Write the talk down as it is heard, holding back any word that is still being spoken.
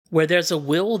Where there's a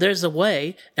will, there's a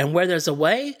way, and where there's a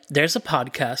way, there's a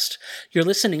podcast. You're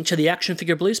listening to the Action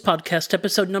Figure Blues Podcast,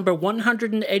 episode number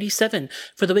 187,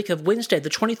 for the week of Wednesday, the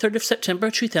 23rd of September,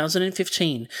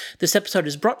 2015. This episode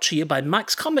is brought to you by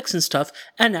Mike's Comics and Stuff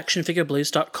and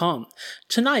ActionFigureBlues.com.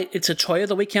 Tonight, it's a Toy of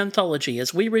the Week anthology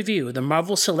as we review the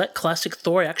Marvel Select Classic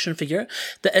Thor action figure,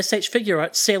 the SH Figure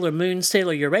Arts Sailor Moon,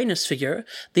 Sailor Uranus figure,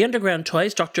 the Underground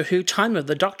Toys Doctor Who Time of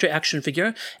the Doctor action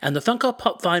figure, and the Funko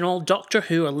Pop Vinyl Doctor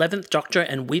Who 11th Doctor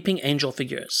and Weeping Angel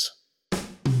figures.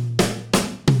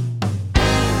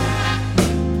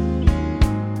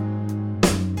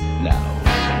 Now,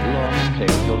 long and play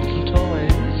with your little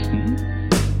toys.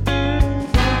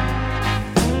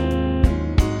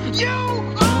 You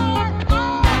are a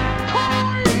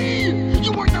toy!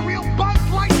 You weren't the real Buzz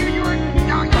Lightyear, you're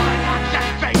an action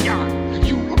figure!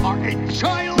 You are a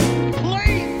child's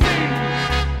plaything!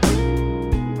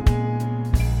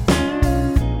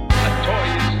 A toy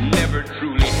is never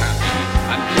truly happy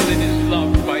until it is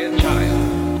loved by a child.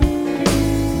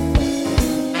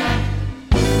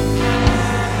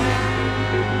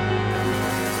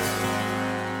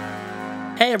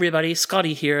 Hey everybody,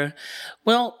 Scotty here.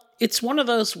 Well, it's one of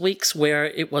those weeks where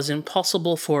it was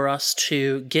impossible for us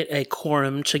to get a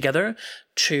quorum together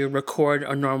to record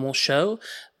a normal show,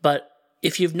 but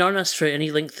if you've known us for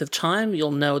any length of time,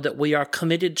 you'll know that we are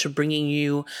committed to bringing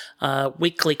you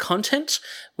weekly content.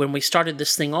 When we started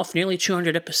this thing off nearly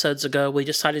 200 episodes ago, we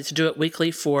decided to do it weekly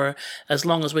for as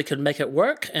long as we could make it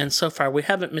work, and so far we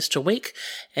haven't missed a week.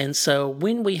 And so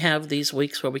when we have these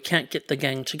weeks where we can't get the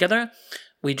gang together,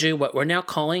 we do what we're now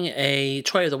calling a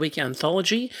Toy of the Week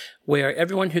anthology, where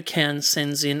everyone who can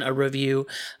sends in a review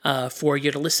for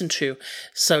you to listen to.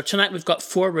 So tonight we've got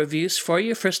 4 reviews for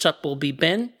you. First up will be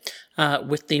Ben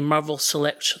with the Marvel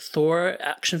Select Thor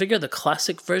action figure, the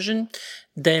classic version.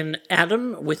 Then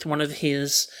Adam with one of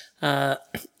his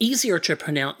easier to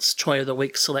pronounce Toy of the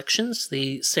Week selections,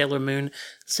 the Sailor Moon,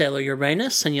 Sailor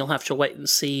Uranus, and you'll have to wait and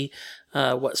see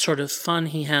what sort of fun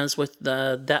he has with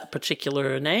that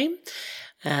particular name.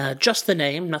 Just the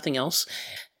name, nothing else.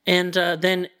 And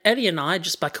then Eddie and I,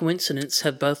 just by coincidence,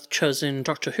 have both chosen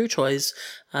Doctor Who toys.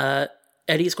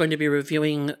 Eddie's going to be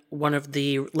reviewing one of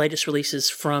the latest releases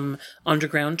from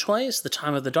Underground Toys, the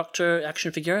Time of the Doctor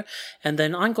action figure. And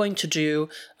then I'm going to do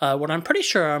what I'm pretty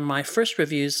sure are my first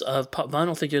reviews of pop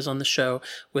vinyl figures on the show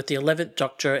with the 11th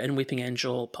Doctor and Weeping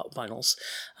Angel pop vinyls.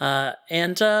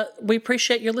 And we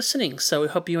appreciate your listening, so we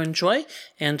hope you enjoy,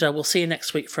 and we'll see you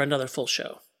next week for another full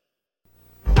show.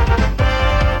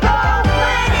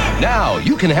 Now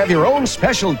you can have your own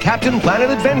special Captain Planet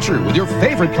adventure with your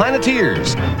favorite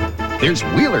Planeteers. There's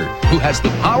Wheeler, who has the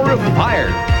power of fire,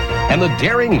 and the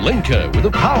daring Linka with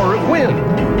the power of wind.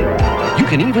 You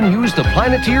can even use the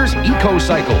Planeteers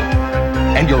Eco-Cycle.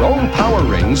 And your own power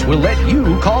rings will let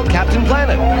you call Captain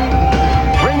Planet.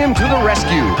 Bring him to the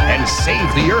rescue and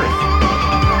save the Earth.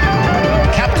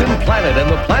 Captain Planet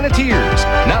and the Planeteers,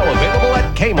 now available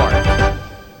at Kmart.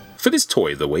 For this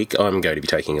Toy of the Week, I'm going to be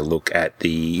taking a look at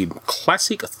the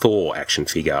classic Thor action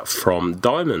figure from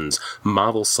Diamond's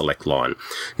Marvel Select line.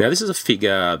 Now, this is a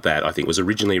figure that I think was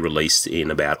originally released in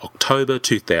about October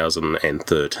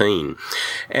 2013,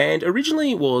 and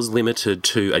originally was limited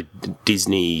to a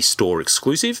Disney Store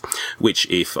exclusive, which,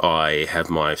 if I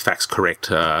have my facts correct,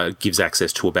 gives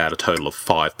access to about a total of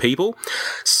 5 people.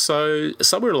 So,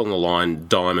 somewhere along the line,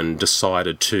 Diamond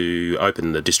decided to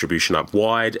open the distribution up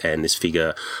wide, and this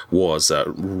figure was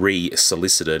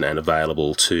re-solicited and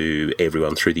available to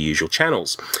everyone through the usual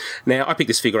channels. Now, I picked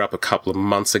this figure up a couple of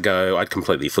months ago. I'd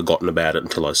completely forgotten about it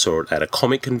until I saw it at a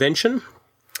comic convention.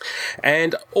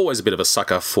 And always a bit of a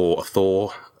sucker for a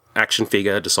Thor action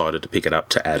figure, decided to pick it up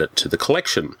to add it to the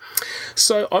collection.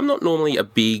 So I'm not normally a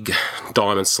big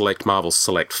Diamond Select, Marvel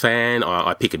Select fan.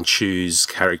 I pick and choose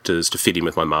characters to fit in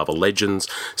with my Marvel Legends.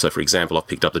 So for example, I've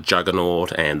picked up the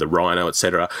Juggernaut and the Rhino,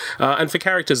 etc. And for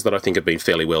characters that I think have been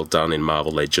fairly well done in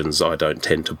Marvel Legends, I don't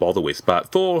tend to bother with.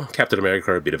 But Thor, Captain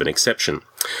America are a bit of an exception.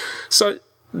 So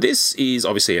this is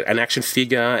obviously an action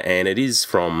figure, and it is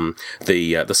from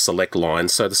the Select line,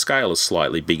 so the scale is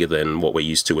slightly bigger than what we're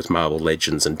used to with Marvel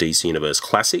Legends and DC Universe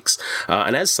Classics.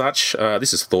 And as such,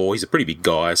 this is Thor. He's a pretty big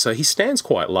guy, so he stands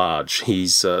quite large.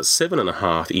 He's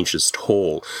 7.5 inches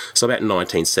tall, so about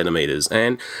 19 centimetres,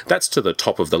 and that's to the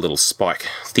top of the little spike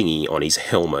thingy on his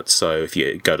helmet. So if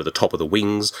you go to the top of the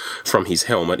wings from his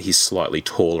helmet, he's slightly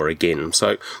taller again.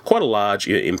 So quite a large,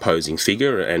 imposing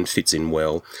figure, and fits in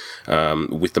well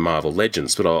with the Marvel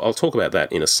Legends, but I'll talk about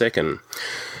that in a second.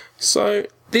 So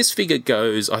This figure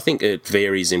goes, I think it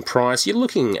varies in price. You're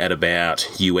looking at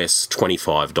about US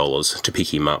 $25 to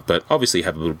pick him up, but obviously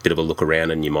have a bit of a look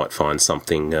around and you might find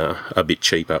something a bit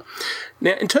cheaper.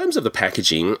 Now, in terms of the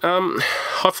packaging,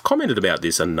 I've commented about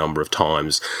this a number of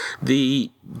times.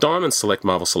 The Diamond Select,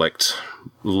 Marvel Select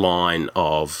line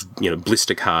of,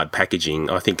 blister card packaging,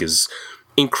 I think is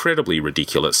incredibly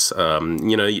ridiculous.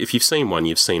 If you've seen one,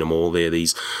 you've seen them all. They're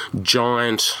these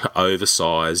giant,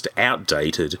 oversized,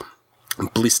 outdated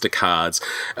blister cards.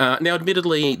 Now,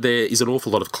 admittedly, there is an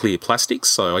awful lot of clear plastics,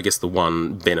 so I guess the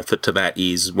one benefit to that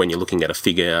is when you're looking at a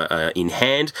figure in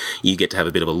hand, you get to have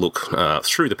a bit of a look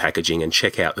through the packaging and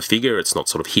check out the figure. It's not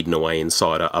sort of hidden away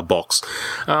inside a box.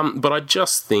 But I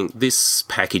just think this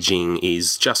packaging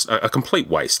is just a complete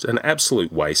waste, an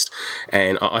absolute waste,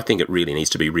 and I think it really needs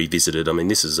to be revisited. I mean,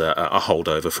 this is a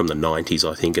holdover from the 90s.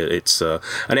 I think it's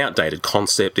an outdated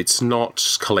concept. It's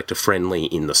not collector-friendly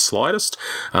in the slightest.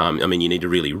 You need to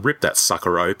really rip that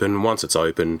sucker open. Once it's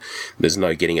open, there's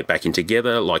no getting it back in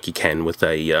together like you can with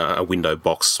a window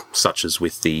box, such as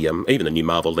with the even the new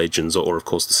Marvel Legends or of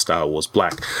course the Star Wars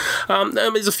Black.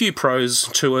 There's a few pros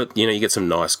to it. You get some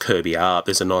nice Kirby art.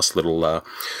 There's a nice little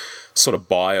sort of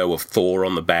bio of Thor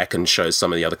on the back and shows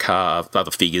some of the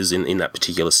other figures in that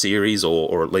particular series,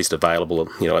 or at least available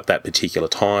at that particular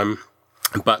time.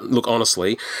 But look,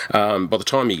 honestly, by the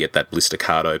time you get that blister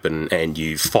card open and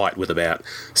you fight with about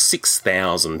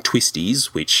 6,000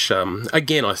 twisties, which,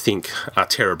 again, I think are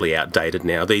terribly outdated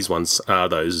now. These ones are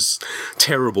those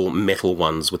terrible metal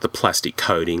ones with the plastic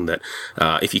coating that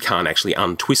if you can't actually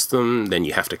untwist them, then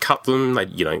you have to cut them.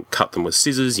 You don't cut them with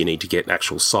scissors. You need to get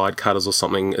actual side cutters or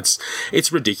something.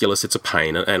 It's ridiculous. It's a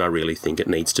pain, and I really think it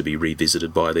needs to be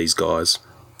revisited by these guys.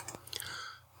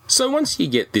 So once you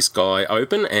get this guy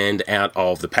open and out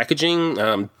of the packaging,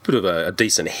 bit of a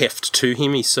decent heft to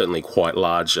him. He's certainly quite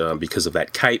large because of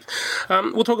that cape.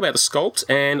 We'll talk about the sculpt,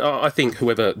 and I think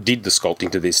whoever did the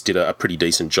sculpting to this did a pretty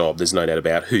decent job. There's no doubt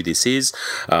about who this is.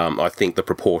 I think the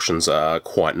proportions are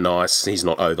quite nice. He's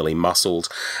not overly muscled.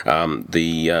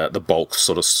 The bulk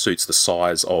sort of suits the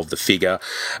size of the figure.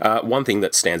 One thing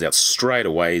that stands out straight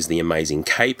away is the amazing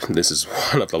cape. This is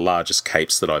one of the largest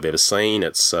capes that I've ever seen.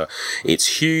 It's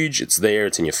huge. It's there.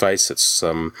 It's in your face. It's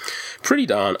pretty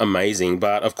darn amazing.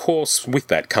 But of course, with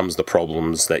that comes the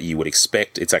problems that you would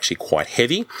expect. It's actually quite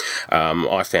heavy.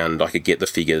 I found I could get the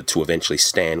figure to eventually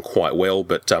stand quite well,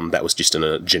 but that was just in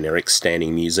a generic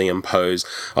standing museum pose.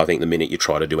 I think the minute you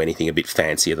try to do anything a bit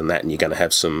fancier than that, and you're going to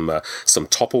have some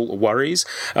topple worries.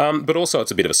 But also,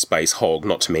 it's a bit of a space hog.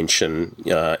 Not to mention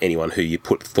anyone who you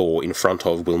put Thor in front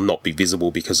of will not be visible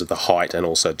because of the height and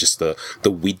also just the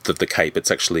width of the cape.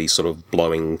 It's actually sort of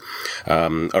blowing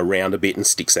around a bit and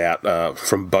sticks out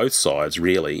from both sides,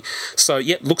 really. So,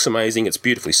 yeah, looks amazing. It's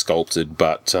beautifully sculpted,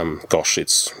 but gosh,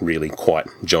 it's really quite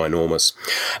ginormous.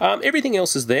 Everything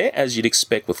else is there, as you'd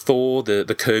expect with Thor.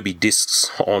 The Kirby discs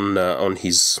on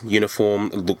his uniform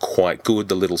look quite good.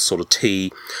 The little sort of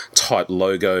T-type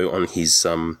logo on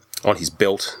his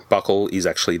belt buckle is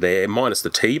actually there, minus the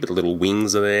T, but the little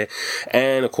wings are there.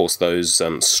 And, of course, those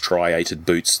striated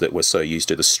boots that we're so used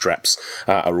to, the straps,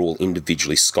 are all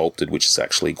individually sculpted, which is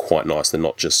actually quite nice. They're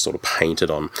not just sort of painted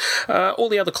on. All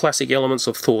the other classic elements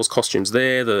of Thor's costumes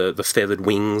there, the feathered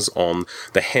wings on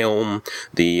the helm,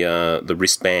 the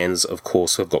wristbands, of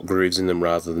course, have got grooves in them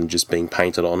rather than just being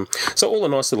painted on. So all the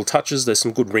nice little touches. There's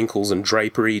some good wrinkles and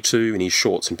drapery, too, in his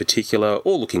shorts in particular,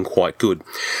 all looking quite good.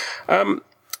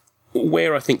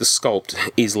 Where I think the sculpt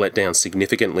is let down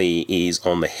significantly is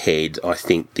on the head. I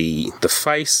think the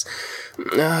face.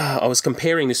 I was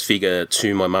comparing this figure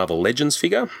to my Marvel Legends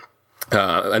figure.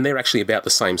 And they're actually about the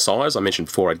same size. I mentioned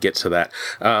before I'd get to that.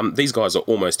 These guys are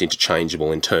almost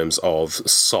interchangeable in terms of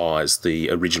size. The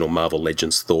original Marvel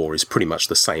Legends Thor is pretty much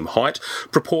the same height.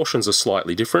 Proportions are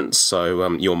slightly different, so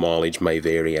your mileage may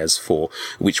vary as for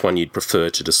which one you'd prefer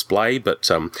to display, but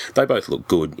they both look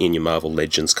good in your Marvel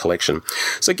Legends collection.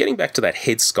 So getting back to that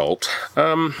head sculpt,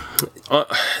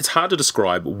 it's hard to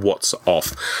describe what's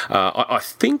off. I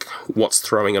think what's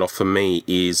throwing it off for me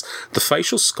is the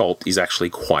facial sculpt is actually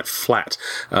quite flat.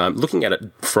 Looking at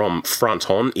it from front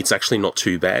on, it's actually not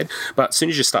too bad, but as soon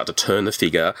as you start to turn the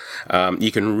figure,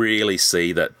 you can really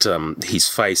see that his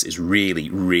face is really,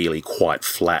 really quite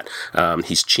flat.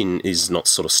 His chin is not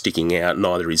sort of sticking out,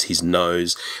 neither is his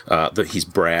nose, his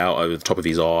brow over the top of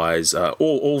his eyes,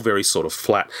 all very sort of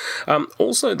flat.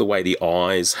 Also, the way the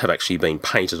eyes have actually been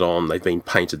painted on, they've been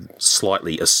painted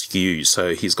slightly askew,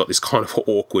 so he's got this kind of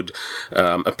awkward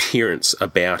appearance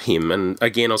about him. And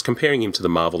again, I was comparing him to the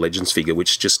Marvel Legends Diamond's figure,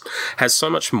 which just has so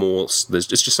much more, there's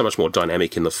just so much more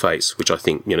dynamic in the face, which I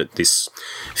think, this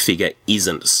figure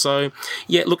isn't. So,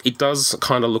 yeah, look, it does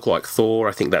kind of look like Thor.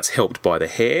 I think that's helped by the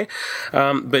hair.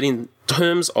 But in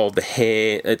terms of the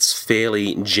hair, it's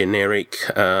fairly generic.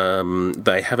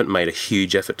 They haven't made a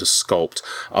huge effort to sculpt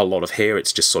a lot of hair.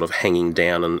 It's just sort of hanging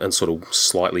down and sort of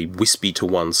slightly wispy to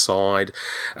one side.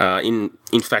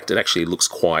 In fact, it actually looks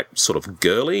quite sort of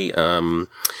girly.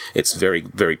 It's very,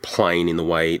 very plain in the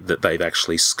way that they've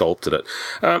actually sculpted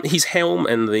it. His helm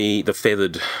and the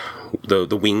feathered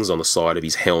the wings on the side of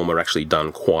his helm are actually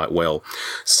done quite well.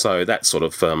 So that sort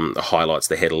of highlights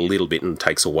the head a little bit and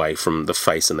takes away from the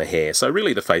face and the hair. So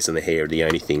really the face and the hair are the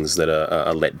only things that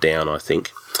are let down, I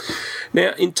think.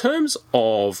 Now, in terms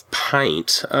of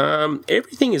paint,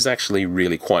 everything is actually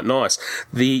really quite nice.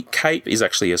 The cape is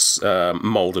actually a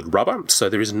moulded rubber, so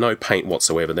there is no paint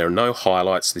whatsoever. There are no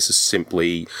highlights. This is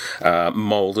simply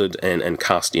moulded and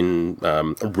cast in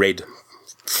red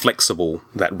flexible,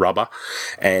 that rubber,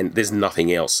 and there's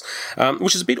nothing else,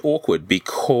 which is a bit awkward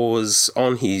because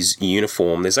on his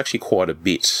uniform there's actually quite a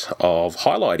bit of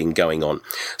highlighting going on.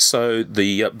 So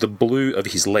the blue of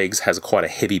his legs has quite a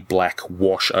heavy black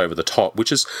wash over the top,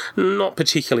 which is not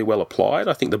particularly well applied.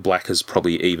 I think the black is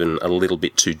probably even a little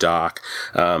bit too dark,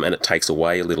 and it takes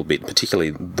away a little bit,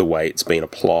 particularly the way it's been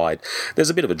applied. There's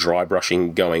a bit of a dry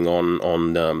brushing going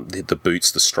on the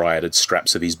boots, the striated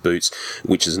straps of his boots,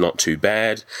 which is not too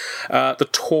bad. The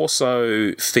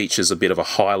torso features a bit of a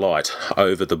highlight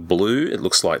over the blue. It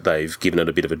looks like they've given it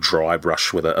a bit of a dry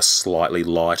brush with a slightly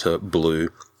lighter blue.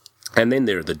 And then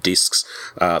there are the discs,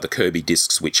 the Kirby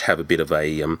discs, which have a bit of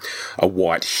a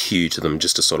white hue to them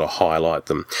just to sort of highlight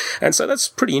them. And so that's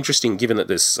pretty interesting given that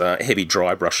there's heavy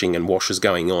dry brushing and washes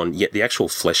going on, yet the actual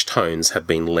flesh tones have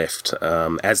been left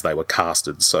as they were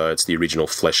casted. So it's the original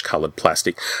flesh-coloured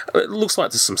plastic. It looks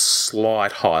like there's some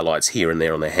slight highlights here and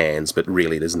there on the hands, but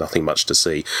really there's nothing much to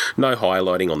see. No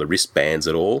highlighting on the wristbands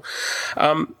at all.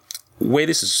 Where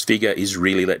this figure is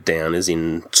really let down is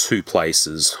in two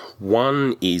places.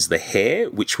 One is the hair,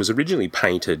 which was originally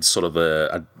painted sort of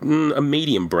a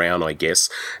medium brown, I guess,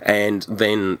 and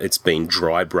then it's been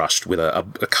dry brushed with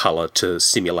a colour to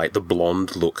simulate the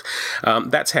blonde look.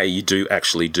 That's how you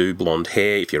actually do blonde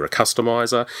hair. If you're a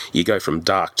customiser, you go from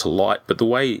dark to light, but the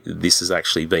way this has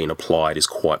actually been applied is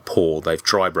quite poor. They've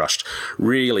dry brushed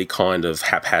really kind of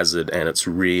haphazard, and it's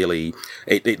really,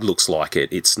 it looks like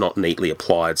it's not neatly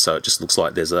applied, so it just looks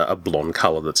like there's a blonde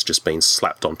colour that's just been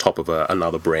slapped on top of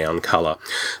another brown colour.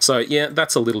 So yeah,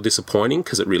 that's a little disappointing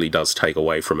because it really does take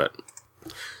away from it.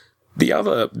 The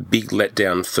other big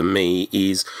letdown for me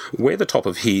is where the top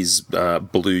of his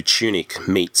blue tunic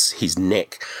meets his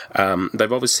neck.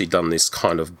 They've obviously done this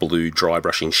kind of blue dry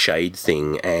brushing shade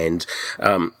thing, and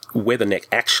where the neck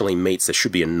actually meets, there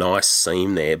should be a nice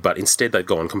seam there, but instead they've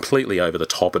gone completely over the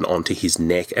top and onto his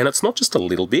neck, and it's not just a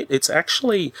little bit, it's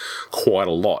actually quite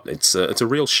a lot. It's a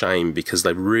real shame because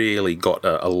they've really got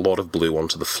a lot of blue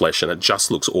onto the flesh, and it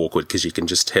just looks awkward because you can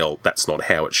just tell that's not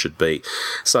how it should be.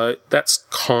 So that's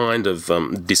kind of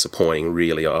disappointing,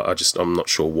 really. I'm not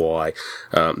sure why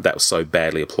that was so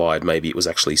badly applied. Maybe it was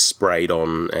actually sprayed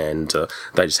on and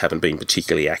they just haven't been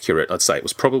particularly accurate. I'd say it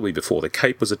was probably before the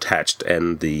cape was attached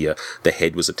and the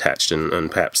head was attached,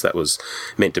 and perhaps that was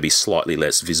meant to be slightly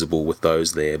less visible with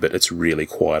those there, but it's really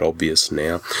quite obvious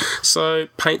now. So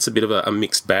paint's a bit of a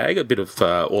mixed bag, a bit of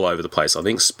all over the place. I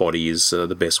think spotty is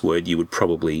the best word you would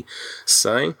probably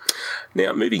say.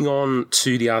 Now, moving on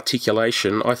to the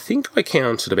articulation, I think I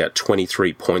counted about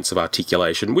 23 points of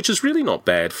articulation, which is really not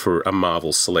bad for a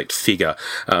Marvel Select figure.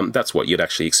 That's what you'd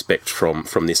actually expect from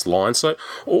this line. So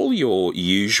all your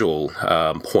usual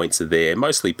points are there,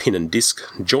 mostly pin and disc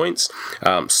joints,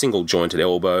 single jointed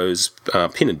elbows,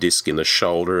 pin and disc in the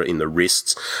shoulder, in the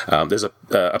wrists. There's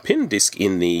a pin and disc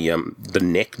in the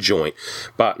neck joint,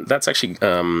 but that's actually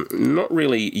not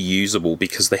really usable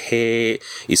because the hair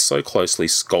is so closely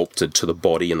sculpted to the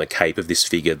body and the cape of this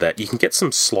figure that you can get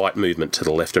some slight movement to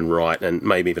the left and right and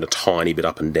maybe even a tiny bit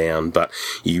up and down, but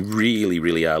you really,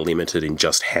 really are limited in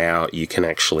just how you can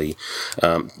actually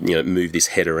move this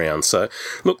head around. So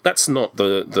look, that's not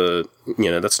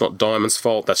that's not Diamond's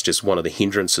fault. That's just one of the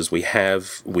hindrances we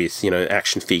have with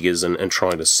action figures and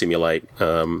trying to simulate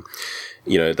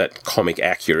that comic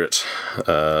accurate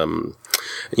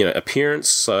appearance.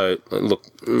 So look,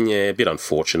 yeah, a bit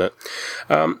unfortunate.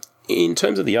 In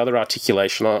terms of the other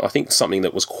articulation, I think something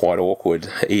that was quite awkward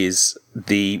is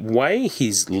the way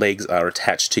his legs are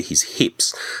attached to his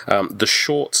hips. The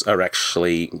shorts are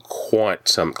actually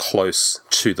quite close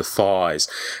to the thighs,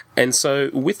 And so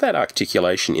with that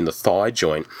articulation in the thigh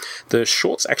joint, the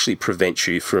shorts actually prevent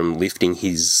you from lifting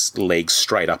his leg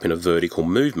straight up in a vertical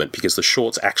movement, because the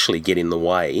shorts actually get in the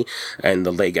way and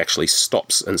the leg actually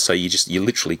stops. And so you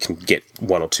literally can get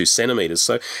 1 or 2 centimeters.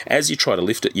 So as you try to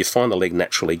lift it, you find the leg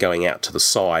naturally going out to the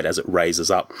side as it raises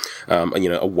up,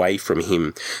 away from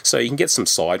him. So you can get some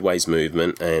sideways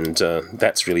movement, and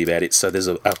that's really about it. So there's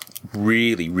a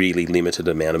really, really limited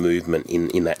amount of movement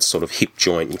in that sort of hip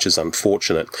joint, which is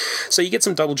unfortunate. So you get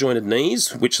some double jointed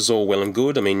knees, which is all well and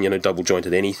good. I mean, double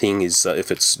jointed anything is,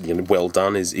 if it's well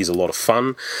done, is a lot of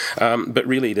fun. But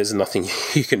really, there's nothing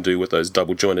you can do with those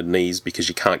double jointed knees because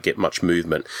you can't get much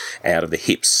movement out of the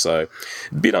hips. So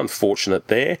a bit unfortunate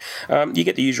there. You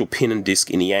get the usual pin and disc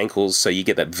in the ankles, so you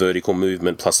get that vertical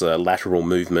movement plus a lateral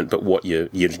movement. But what you're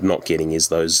not getting is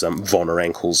those Vonner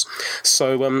ankles.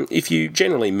 So if you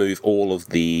generally move all of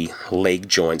the leg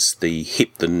joints, the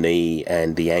hip, the knee,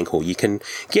 and the ankle, you can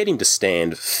get him to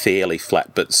stand fairly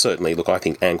flat. But certainly, look, I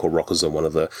think ankle rockers are one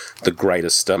of the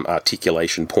greatest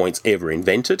articulation points ever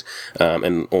invented,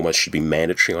 and almost should be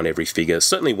mandatory on every figure.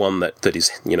 Certainly one that is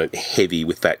heavy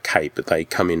with that cape, but they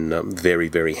come in very,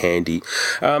 very handy.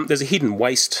 There's a hidden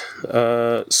waist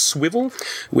swivel,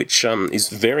 which is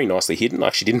very nicely hidden. I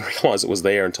actually didn't realise it was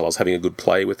there until I was having a good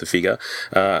play with the figure,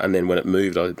 and then when it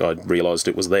moved, I realised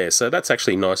it was there. So that's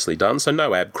actually nicely done. So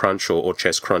no ab crunch or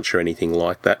chest crunch or anything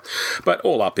like that. But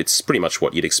all up, it's pretty much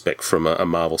what you'd expect from a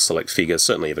Marvel Select figure,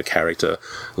 certainly of a character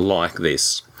like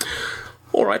this.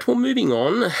 All right, well, moving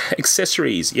on.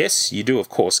 Accessories. Yes, you do, of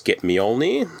course, get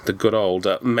Mjolnir, the good old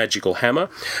magical hammer.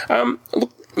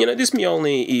 Look, this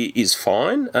Mjolnir is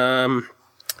fine.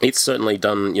 It's certainly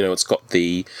done, it's got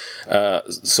the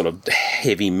sort of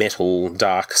heavy metal,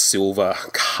 dark silver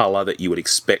colour that you would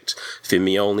expect for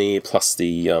Mjolnir, plus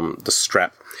the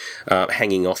strap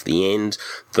hanging off the end.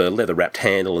 The leather-wrapped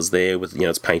handle is there with,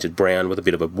 it's painted brown with a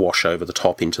bit of a wash over the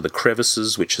top into the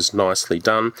crevices, which is nicely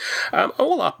done.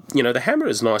 All up, the hammer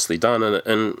is nicely done,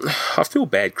 and I feel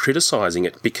bad criticising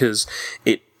it because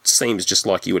it seems just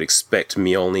like you would expect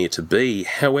Mjolnir to be.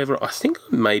 However, I think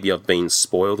maybe I've been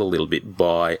spoiled a little bit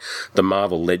by the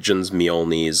Marvel Legends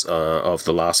Mjolnirs of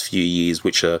the last few years,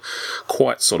 which are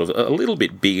quite sort of a little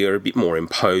bit bigger, a bit more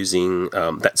imposing.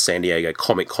 That San Diego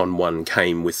Comic-Con one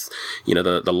came with,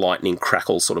 the lightning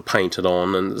crackle sort of painted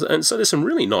on, and so there's some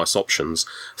really nice options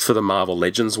for the Marvel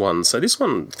Legends one. So this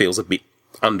one feels a bit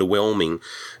underwhelming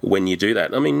when you do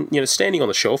that. I mean, standing on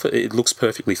the shelf, it looks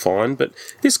perfectly fine, but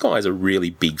this guy is a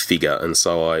really big figure, and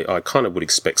so I kind of would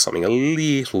expect something a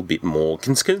little bit more.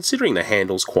 Considering the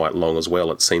handle's quite long as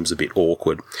well, it seems a bit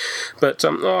awkward. But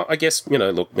I guess,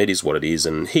 look, it is what it is,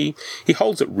 and he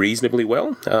holds it reasonably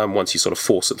well once you sort of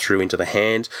force it through into the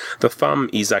hand. The thumb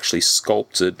is actually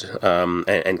sculpted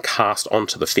and cast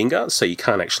onto the finger, so you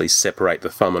can't actually separate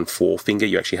the thumb and forefinger.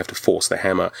 You actually have to force the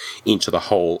hammer into the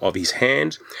hole of his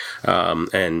hand.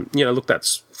 And, look,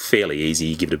 that's fairly easy.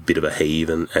 You give it a bit of a heave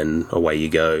and away you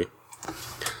go.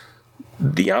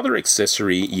 The other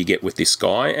accessory you get with this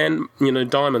guy, and,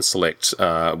 Diamond Select,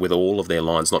 with all of their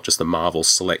lines, not just the Marvel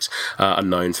Select, are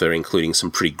known for including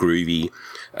some pretty groovy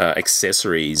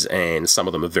accessories, and some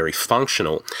of them are very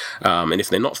functional. And if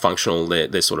they're not functional,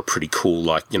 they're sort of pretty cool,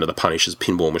 like, the Punisher's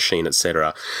pinball machine,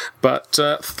 etc. But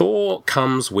Thor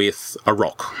comes with a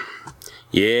rock.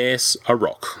 Yes, a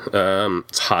rock.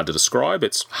 It's hard to describe.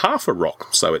 It's half a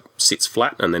rock, so it sits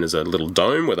flat, and then there's a little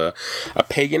dome with a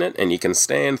peg in it, and you can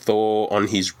stand Thor on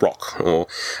his rock. Or,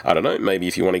 I don't know, maybe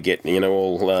if you want to get,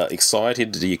 all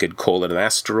excited, you could call it an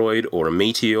asteroid or a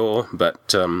meteor,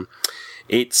 but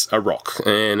it's a rock,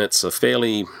 and it's a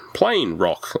fairly plain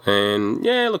rock. And,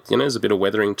 yeah, look, there's a bit of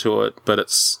weathering to it, but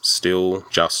it's still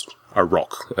just a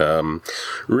rock.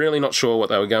 Really not sure what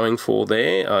they were going for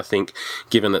there. I think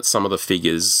given that some of the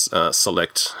figures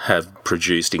Select have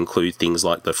produced include things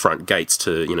like the front gates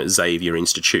to, Xavier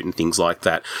Institute and things like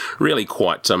that, really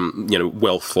quite,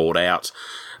 well thought out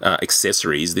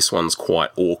accessories. This one's quite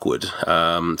awkward.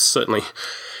 Certainly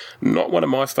not one of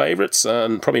my favourites,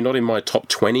 probably not in my top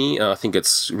 20. I think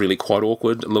it's really quite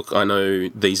awkward. Look, I know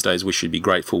these days we should be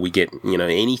grateful we get,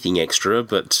 anything extra,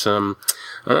 but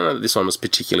I don't know that this one was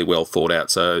particularly well thought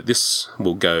out, so this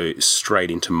will go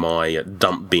straight into my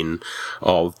dump bin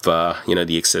of,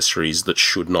 the accessories that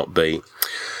should not be.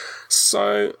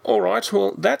 So, alright,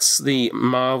 well, that's the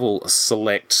Marvel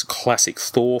Select Classic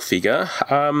Thor figure.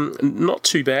 Not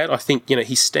too bad. I think,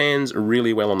 he stands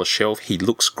really well on the shelf. He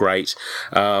looks great.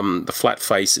 The flat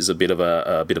face is a bit of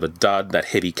a dud. That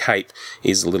heavy cape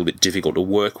is a little bit difficult to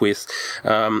work with.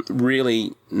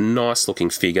 Really nice looking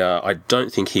figure. I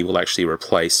don't think he will actually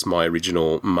replace my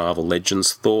original Marvel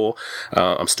Legends Thor.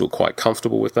 I'm still quite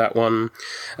comfortable with that one.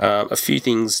 A few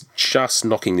things just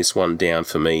knocking this one down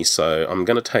for me, so I'm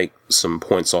going to take some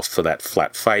points off for that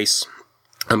flat face.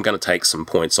 I'm going to take some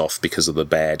points off because of the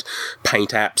bad paint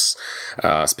apps,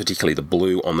 particularly the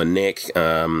blue on the neck,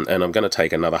 and I'm going to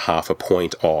take another half a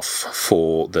point off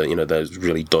for the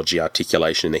really dodgy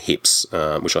articulation in the hips,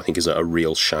 which I think is a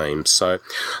real shame. So,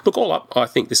 look, all up, I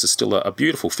think this is still a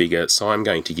beautiful figure, so I'm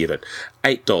going to give it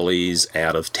 $8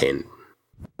 out of 10.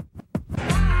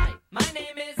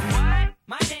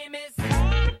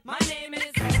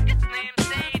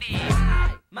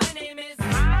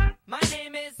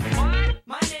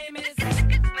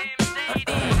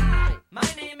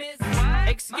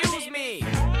 Excuse me.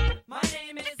 My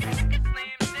name is.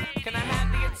 Can I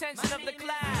have the attention of the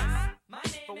class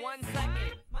for 1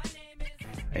 second?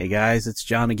 Hey guys, it's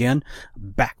John again,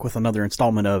 back with another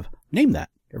installment of Name That,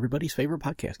 everybody's favorite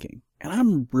podcast game. And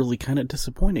I'm really kind of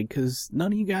disappointed because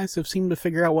none of you guys have seemed to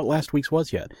figure out what last week's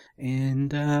was yet.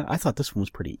 And I thought this one was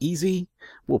pretty easy.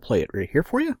 We'll play it right here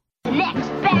for you. The next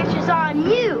batch is on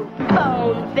you,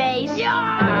 Bone Face.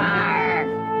 Yarr!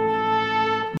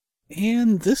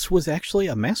 And this was actually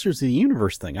a Masters of the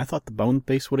Universe thing. I thought the Bone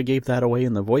Face would have gave that away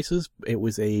in the voices. It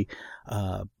was a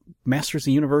Masters of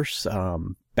the Universe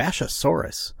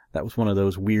Bashasaurus. That was one of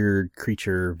those weird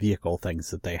creature vehicle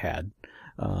things that they had,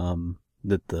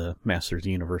 that the Masters of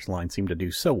the Universe line seemed to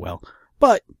do so well.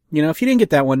 But, if you didn't get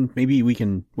that one, maybe we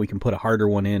can put a harder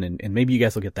one in, and maybe you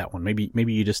guys will get that one. Maybe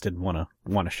you just didn't want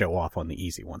to show off on the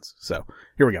easy ones. So,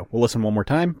 here we go. We'll listen one more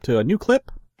time to a new clip.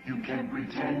 You can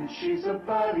pretend she's a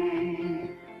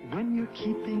buddy. When you're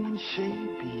keeping in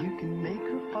shape, you can make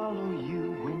her follow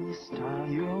you. When you style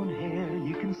your own hair,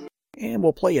 you can... And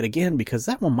we'll play it again because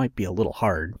that one might be a little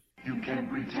hard. You can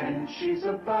pretend she's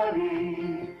a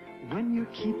buddy. When you're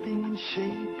keeping in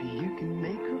shape, you can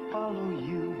make her follow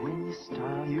you. When you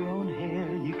style your own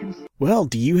hair, you can... Well,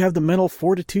 do you have the mental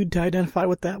fortitude to identify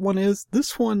what that one is?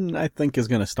 This one, I think, is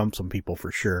going to stump some people for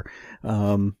sure.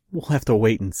 We'll have to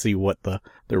wait and see what the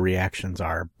reactions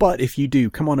are. But if you do,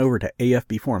 come on over to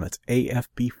AFB Forum. That's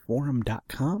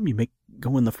afbforum.com.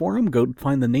 Go in the forum, go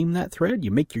find the Name That thread.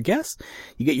 You make your guess.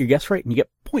 You get your guess right, and you get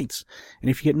points. And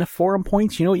if you get enough forum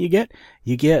points, you know what you get?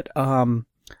 You get,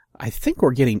 I think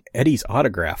we're getting Eddie's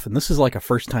autograph, and this is like a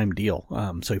first-time deal.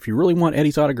 So if you really want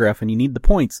Eddie's autograph and you need the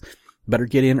points, better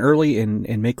get in early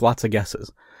and make lots of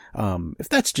guesses. If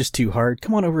that's just too hard,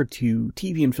 come on over to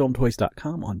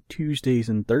tvandfilmtoys.com on Tuesdays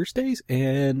and Thursdays,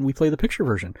 and we play the picture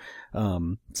version.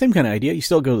 Same kind of idea. You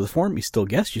still go to the forum, you still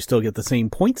guess, you still get the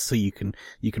same points, so you can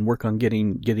work on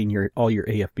getting all your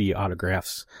AFB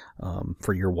autographs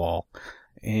for your wall.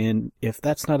 And if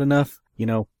that's not enough,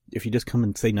 if you just come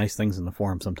and say nice things in the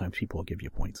forum, sometimes people will give you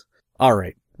points. All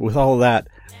right. With all of that,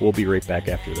 we'll be right back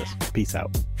after this. Peace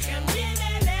out.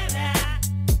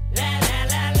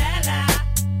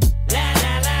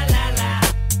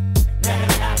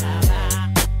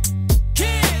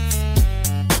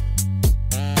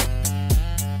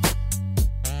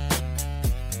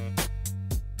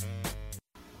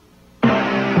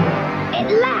 At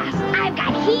last, I've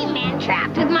got He-Man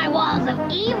trapped with my walls of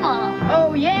evil.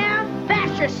 Oh, yeah?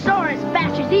 Bashasaurus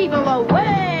bashes evil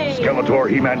away! Skeletor,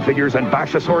 He-Man figures, and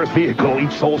Bashasaurus vehicle,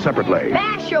 each sold separately.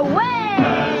 Bash away!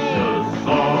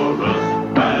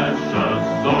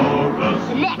 Bashasaurus.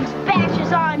 The next bash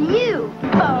is on you,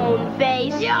 Bone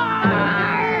Face.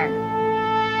 Yarr!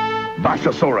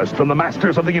 Bashasaurus from the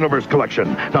Masters of the Universe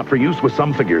collection. Not for use with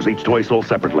some figures, each toy sold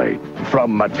separately.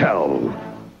 From Mattel.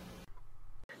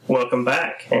 Welcome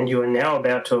back, and you are now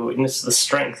about to witness the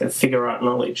strength of figure art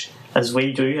knowledge as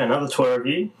we do another toy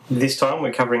review. This time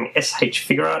we're covering SH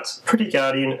Figure Arts Pretty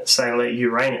Guardian Sailor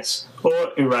Uranus,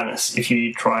 or Uranus if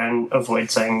you try and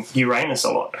avoid saying Uranus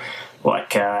a lot,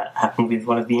 like happened with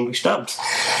one of the English dubs.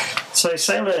 So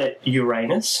Sailor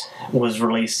Uranus was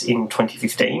released in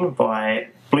 2015 by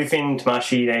Bluefin,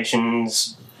 Tamashii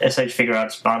Nations, SH Figure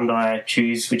Arts, Bandai.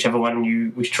 Choose whichever one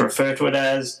you wish to refer to it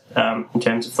as, in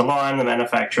terms of the line, the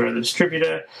manufacturer, the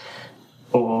distributor,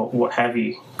 or what have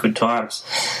you. Good times.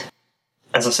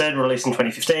 As I said, released in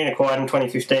 2015, acquired in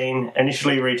 2015,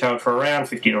 initially retailed for around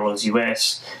 $50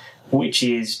 US, which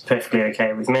is perfectly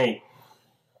okay with me.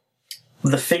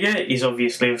 The figure is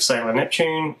obviously of Sailor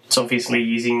Neptune. It's obviously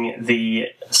using the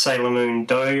Sailor Moon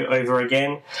dough over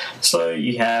again. So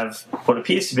you have what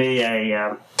appears to be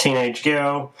a teenage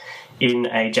girl in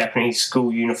a Japanese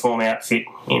school uniform outfit,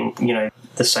 in,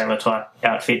 the sailor type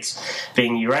outfits.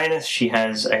 Being Uranus, she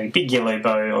has a big yellow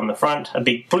bow on the front, a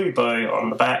big blue bow on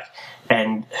the back,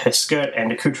 and her skirt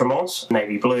and accoutrements,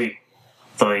 navy blue.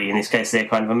 though in this case they're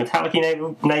kind of a metallic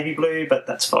navy blue, but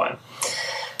that's fine.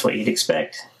 That's what you'd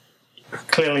expect.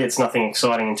 Clearly it's nothing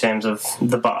exciting in terms of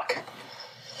the buck.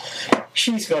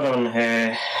 She's got on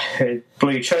her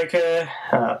blue choker,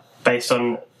 based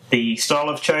on the style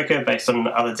of choker, based on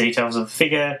other details of the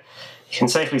figure. You can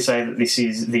safely say that this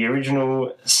is the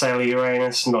original Sailor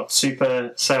Uranus, not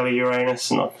Super Sailor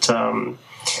Uranus, not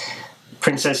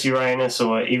Princess Uranus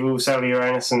or Evil Sailor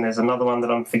Uranus, and there's another one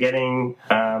that I'm forgetting.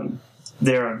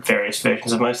 There are various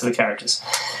versions of most of the characters.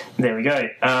 There we go.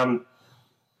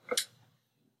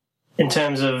 In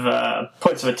terms of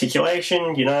points of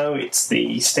articulation, it's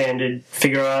the standard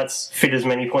figure arts, fit as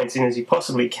many points in as you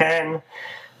possibly can.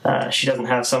 She doesn't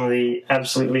have some of the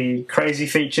absolutely crazy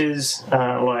features,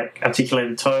 like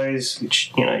articulated toes,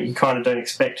 which, you kind of don't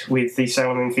expect with the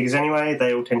Sailor Moon figures anyway.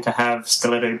 They all tend to have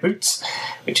stiletto boots,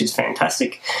 which is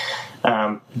fantastic.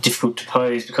 Difficult to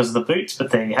pose because of the boots,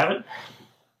 but there you have it.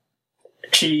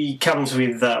 She comes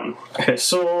with her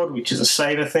sword, which is a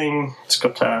saber thing. It's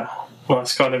got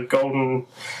nice kind of golden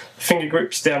finger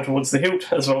grips down towards the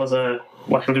hilt, as well as a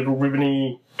little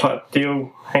ribbony type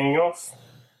deal hanging off.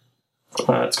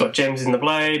 It's got gems in the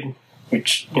blade,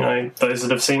 which, those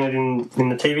that have seen it in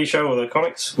the TV show or the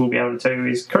comics will be able to tell you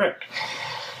is correct.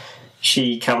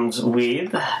 She comes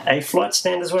with a flight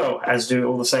stand as well, as do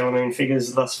all the Sailor Moon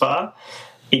figures thus far.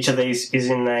 Each of these is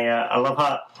in a love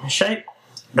heart shape.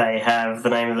 They have the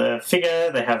name of the figure,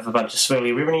 they have a bunch of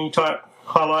swirly ribbony type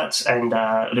highlights and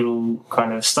little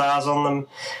kind of stars on them,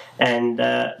 and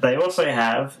they also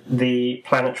have the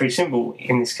planetary symbol.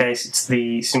 In this case, it's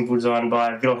the symbol designed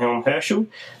by Wilhelm Herschel,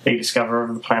 the discoverer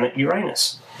of the planet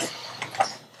Uranus.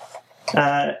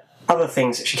 Other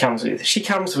things that she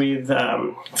comes with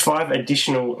 5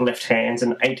 additional left hands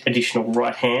and 8 additional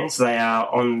right hands. They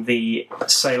are on the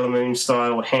Sailor Moon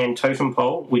style hand totem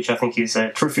pole, which I think is a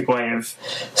terrific way of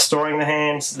storing the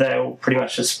hands. They'll pretty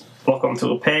much just lock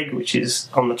onto a peg, which is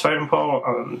on the totem pole,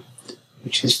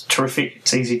 which is terrific.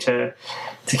 It's easy to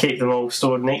keep them all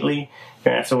stored neatly. You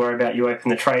don't have to worry about you open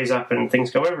the trays up and things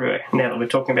go everywhere. Now that we're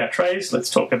talking about trays, let's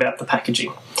talk about the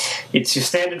packaging. It's your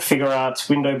standard figure arts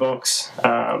window box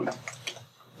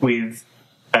with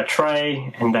a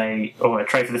tray or a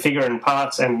tray for the figure and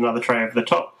parts, and another tray over the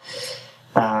top,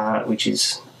 which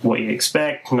is what you'd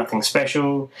expect. Nothing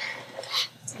special.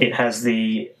 It has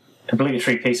the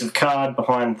obligatory piece of card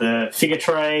behind the figure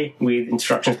tray with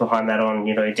instructions behind that on,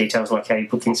 details like how you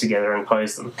put things together and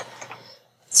pose them.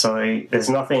 So there's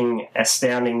nothing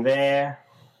astounding there.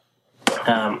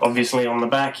 Obviously on the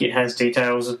back it has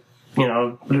details, a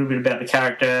little bit about the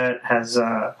character. It has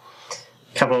a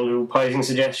couple of little posing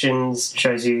suggestions,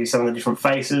 shows you some of the different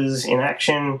faces in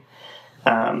action.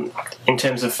 In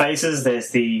terms of faces, there's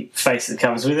the face that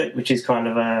comes with it, which is kind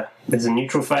of there's a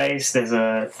neutral face, there's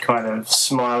a kind of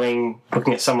smiling,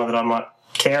 looking at someone that I might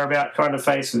care about kind of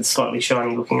face with slightly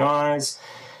shiny looking eyes.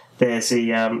 There's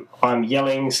the I'm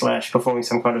yelling / performing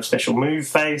some kind of special move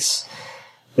face.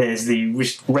 There's the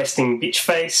resting bitch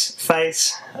face,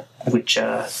 which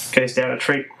goes down a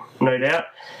treat, no doubt.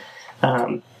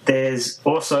 There's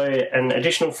also an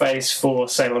additional face for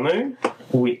Sailor Moon,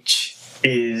 which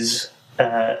is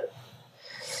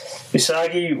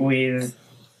Usagi with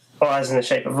eyes in the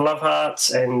shape of love hearts,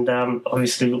 and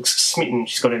obviously looks smitten.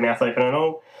 She's got her mouth open and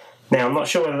all. Now, I'm not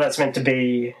sure whether that's meant to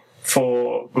be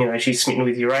for, she's smitten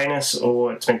with Uranus,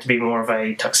 or it's meant to be more of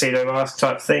a tuxedo mask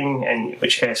type thing, in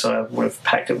which case I would have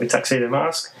packed it with tuxedo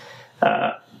mask.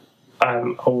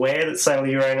 I'm aware that Sailor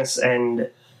Uranus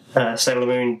and Sailor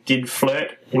Moon did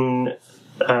flirt in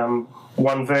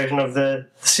one version of the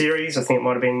series. I think it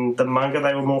might have been the manga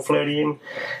they were more flirty in,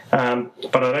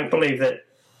 but I don't believe that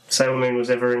Sailor Moon was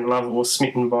ever in love or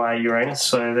smitten by Uranus,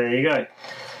 so there you go.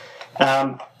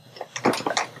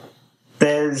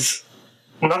 There's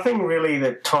nothing really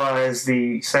that ties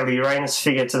the Sailor Uranus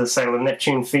figure to the Sailor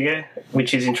Neptune figure,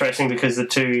 which is interesting because the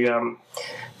two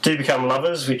do become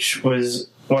lovers, which was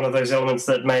one of those elements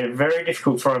that made it very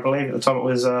difficult for, I believe at the time it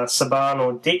was Saban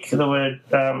or Dick that were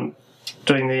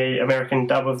doing the American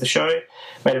dub of the show.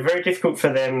 Made it very difficult for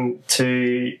them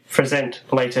to present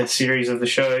later series of the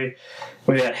show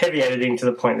without heavy editing, to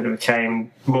the point that it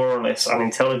became more or less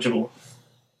unintelligible.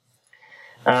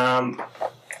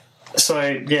 So,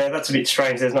 yeah, that's a bit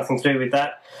strange. There's nothing to do with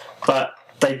that. But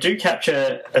they do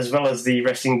capture, as well as the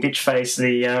resting bitch face,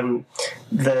 the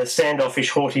standoffish,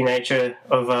 haughty nature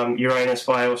of Uranus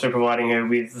by also providing her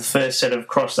with the first set of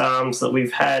crossed arms that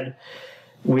we've had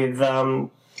with a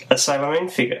Sailor Moon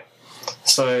figure.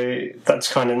 So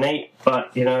that's kind of neat,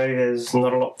 but, there's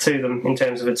not a lot to them in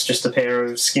terms of it's just a pair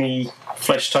of skinny,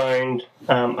 flesh-toned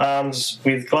arms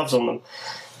with gloves on them.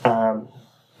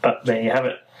 But there you have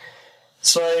it.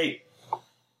 So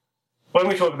when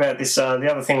we talk about this,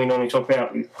 the other thing we normally talk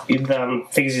about with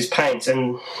figures is paints.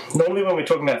 And normally when we're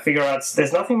talking about figure arts,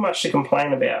 there's nothing much to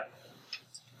complain about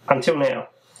until now.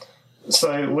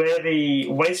 So where the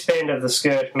waistband of the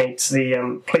skirt meets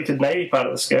the pleated navy part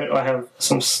of the skirt, I have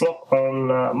some slop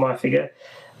on my figure,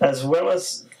 as well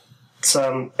as it's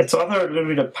either a little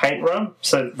bit of paint rub,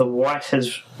 so the white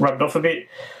has rubbed off a bit,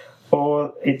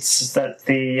 or it's that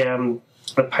the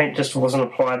paint just wasn't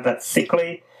applied that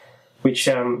thickly, which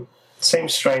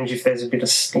seems strange if there's a bit of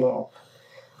slop,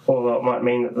 although it might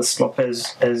mean that the slop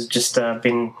has just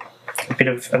been a bit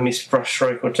of a missed brush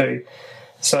stroke or two.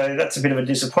 So that's a bit of a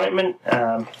disappointment.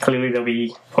 Clearly there'll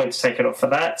be points taken off for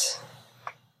that.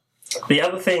 The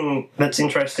other thing that's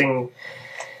interesting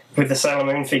with the Sailor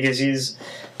Moon figures is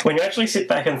when you actually sit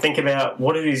back and think about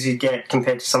what it is you get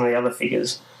compared to some of the other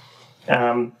figures,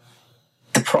 the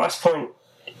price point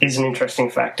is an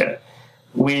interesting factor.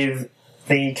 With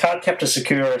the Cardcaptor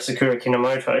Sakura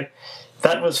Kinomoto,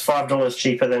 that was $5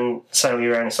 cheaper than Sailor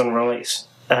Uranus on release.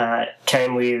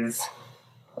 Came with,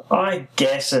 I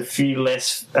guess, a few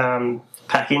less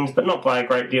pack-ins, but not by a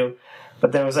great deal.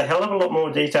 But there was a hell of a lot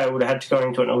more detail would have had to go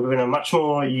into it, and it would have been a much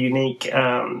more unique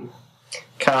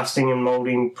casting and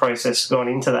moulding process gone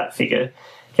into that figure,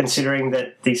 considering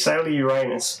that the Sailor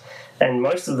Uranus and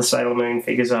most of the Sailor Moon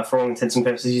figures are, for all intents and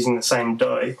purposes, using the same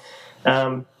dough.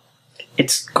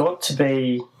 It's got to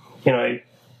be,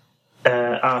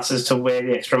 asked as to where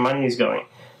the extra money is going.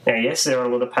 Now, yes, there are a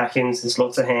lot of pack-ins, there's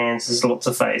lots of hands, there's lots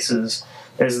of faces,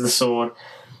 there's the sword,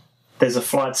 there's a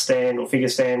flight stand or figure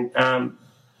stand,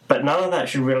 but none of that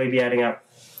should really be adding up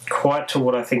quite to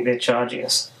what I think they're charging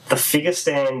us. The figure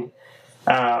stand,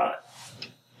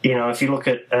 if you look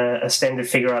at a standard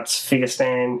Figure Arts figure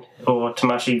stand or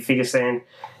Tamashii figure stand,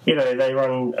 they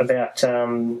run about,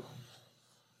 I'm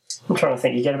trying to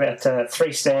think, you get about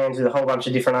 3 stands with a whole bunch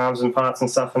of different arms and parts and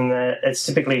stuff, and it's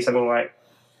typically something like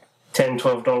 $10,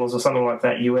 $12 or something like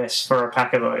that US for a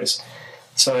pack of those.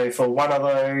 So for one of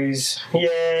those,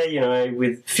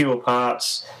 with fewer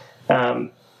parts,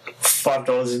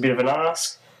 $5 is a bit of an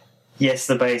ask. Yes,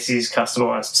 the base is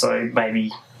customised, so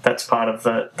maybe that's part of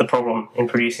the problem in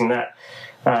producing that.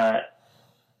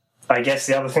 I guess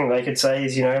the other thing they could say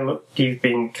is, look, you've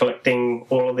been collecting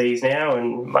all of these now,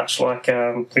 and much like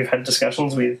we've had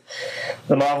discussions with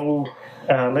the Marvel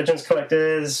Legends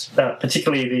collectors,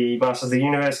 particularly the Masters of the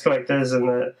Universe collectors and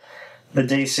the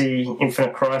DC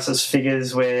Infinite Crisis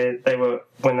figures, when they were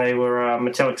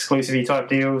Mattel exclusivity type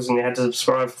deals and you had to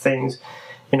subscribe for things,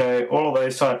 all of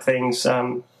those type things,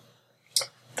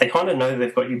 they kind of know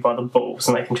they've got you by the balls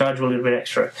and they can charge you a little bit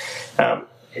extra.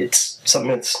 It's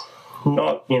something that's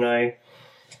not,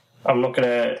 I'm not going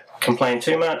to complain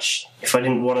too much. If I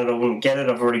didn't want it, I wouldn't get it.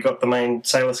 I've already got the main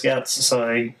Sailor Scouts,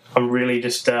 so I'm really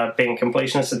just being a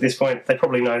completionist at this point. They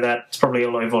probably know that. It's probably a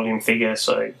low volume figure,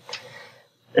 so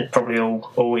it probably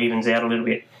all evens out a little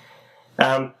bit.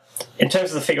 In terms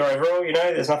of the figure overall,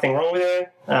 there's nothing wrong with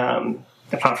it,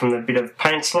 apart from the bit of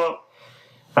paint slop.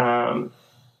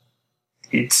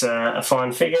 It's a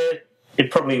fine figure. It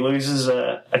probably loses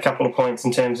a couple of points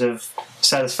in terms of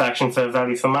satisfaction for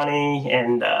value for money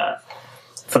and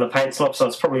for the paint slop, so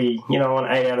it's probably, an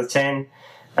 8 out of 10.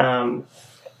 I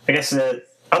guess the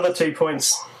other 2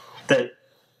 points that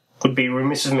would be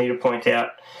remiss of me to point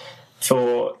out,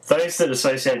 for those that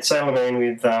associate Sailor Moon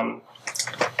with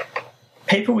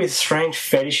people with strange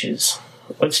fetishes,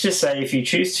 let's just say if you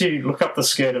choose to look up the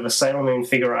skirt of a Sailor Moon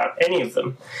figure art, any of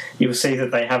them, you will see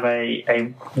that they have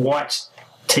a white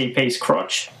T-piece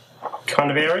crotch kind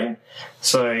of area.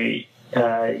 So you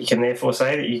can therefore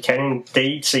say that you can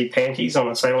indeed see panties on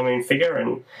a Sailor Moon figure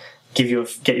and get your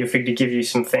figure to give you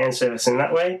some fan service in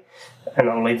that way. And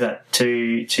I'll leave that to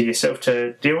yourself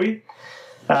to deal with.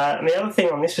 And the other thing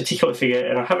on this particular figure,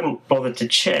 and I haven't bothered to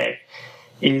check,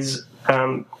 is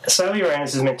Sailor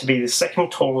Uranus is meant to be the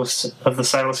second tallest of the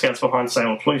Sailor Scouts behind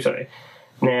Sailor Pluto.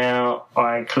 Now,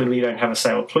 I clearly don't have a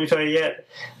Sailor Pluto yet,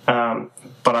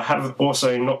 but I have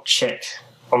also not checked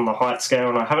on the height scale,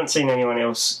 and I haven't seen anyone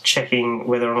else checking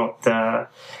whether or not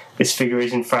this figure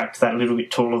is in fact that little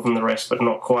bit taller than the rest, but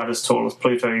not quite as tall as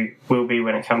Pluto will be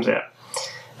when it comes out.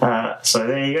 So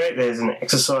there you go, there's an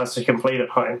exercise to complete at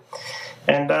home.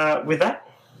 And with that,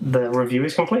 the review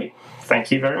is complete.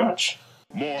 Thank you very much.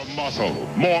 More muscle,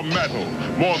 more metal,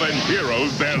 more than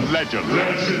heroes, they're legends.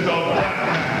 Legends of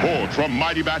Batman. Forged from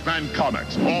Mighty Batman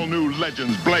Comics, all new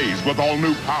legends blaze with all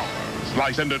new power.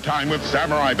 Slice into time with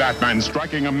Samurai Batman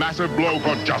striking a massive blow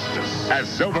for justice. As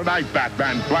Silver Knight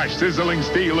Batman flash sizzling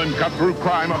steel and cut through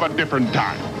crime of a different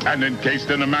time. And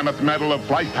encased in a mammoth medal of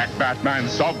Flight Pack, Batman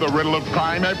solved the riddle of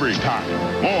crime every time.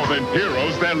 More than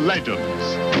heroes, they're legends.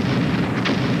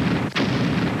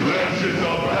 Legends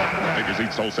of Batman. Figures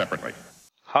each sold separately.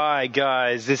 Hi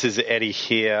guys, this is Eddie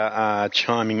here,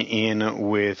 chiming in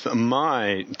with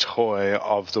my toy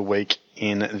of the week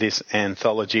in this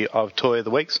anthology of Toy of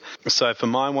the Weeks. So for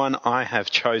my one, I have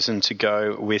chosen to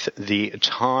go with the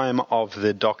Time of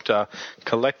the Doctor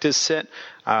collector's set.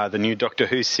 The new Doctor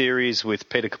Who series with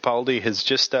Peter Capaldi has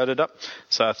just started up,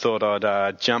 so I thought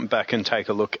I'd jump back and take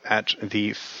a look at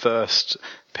the first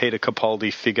Peter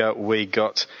Capaldi figure we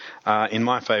got in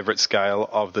my favourite scale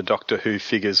of the Doctor Who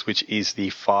figures, which is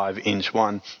the 5-inch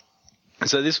one.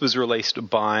 So this was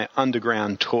released by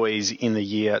Underground Toys in the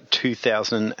year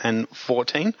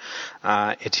 2014.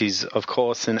 It is, of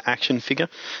course, an action figure.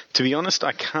 To be honest,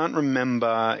 I can't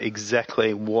remember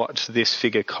exactly what this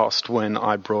figure cost when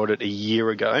I brought it a year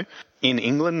ago. In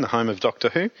England, the home of Doctor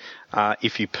Who,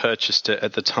 if you purchased it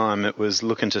at the time, it was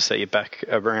looking to set you back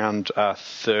around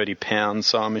 £30.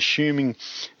 So I'm assuming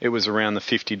it was around the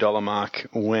 $50 mark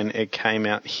when it came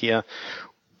out here,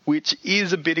 which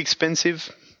is a bit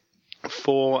expensive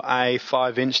for a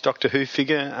 5-inch Doctor Who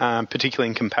figure, particularly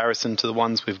in comparison to the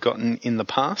ones we've gotten in the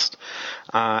past,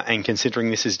 and considering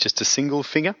this is just a single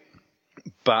figure.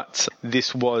 But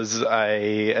this was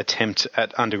a attempt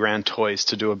at Underground Toys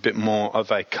to do a bit more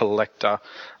of a collector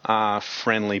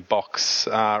friendly box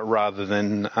rather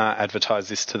than advertise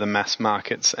this to the mass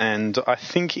markets. And I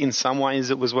think in some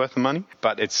ways it was worth the money,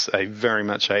 but it's very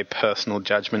much a personal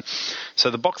judgment.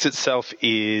 So the box itself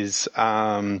is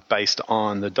based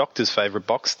on the Doctor's favourite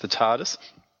box, the TARDIS.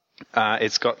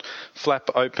 It's got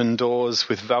flap open doors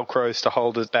with Velcros to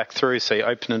hold it back through. So you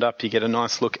open it up, you get a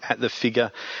nice look at the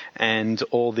figure and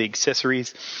all the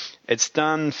accessories. It's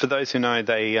done, for those who know,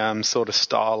 they sort of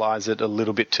stylize it a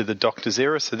little bit to the Doctor's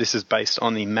era. So this is based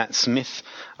on the Matt Smith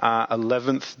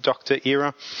 11th Doctor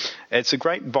era. It's a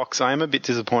great box. I am a bit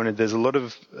disappointed. There's a lot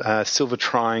of silver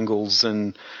triangles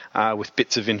and with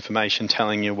bits of information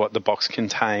telling you what the box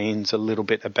contains, a little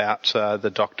bit about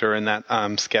the Doctor and that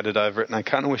scattered over it. And I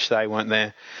kind of wish they weren't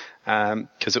there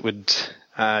because it would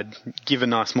give a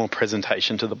nice more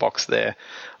presentation to the box there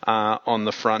on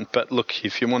the front. But look,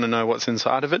 if you want to know what's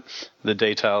inside of it, the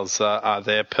details are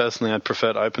there. Personally, I'd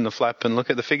prefer to open the flap and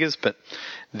look at the figures, but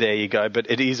there you go.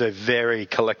 But it is a very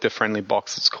collector-friendly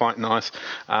box. It's quite nice.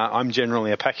 I'm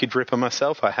generally a package ripper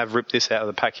myself. I have ripped this out of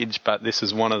the package, but this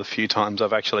is one of the few times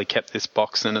I've actually kept this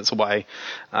box and it's away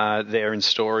there in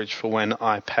storage for when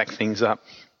I pack things up.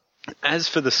 As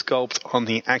for the sculpt on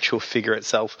the actual figure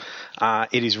itself,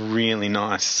 it is really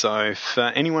nice. So for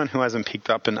anyone who hasn't picked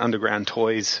up an Underground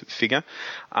Toys figure,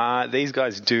 these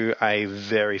guys do a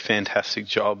very fantastic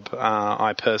job,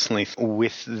 I personally,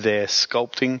 with their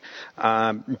sculpting,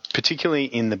 particularly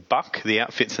in the buck, the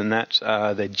outfits and that.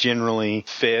 They're generally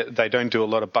fair. They don't do a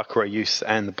lot of buckra use,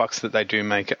 and the bucks that they do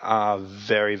make are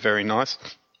very, very nice.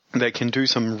 They can do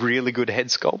some really good head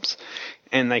sculpts,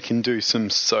 and they can do some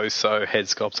so-so head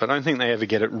sculpts. I don't think they ever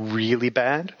get it really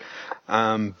bad,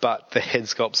 but the head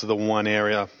sculpts are the one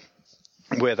area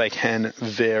where they can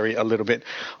vary a little bit.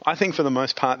 I think for the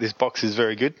most part this box is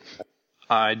very good.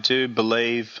 I do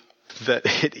believe that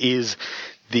it is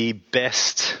the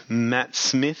best Matt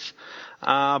Smith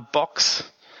box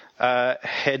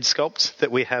head sculpt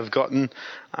that we have gotten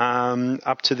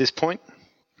up to this point.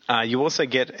 You also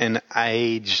get an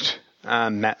aged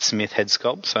Matt Smith head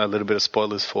sculpt, so a little bit of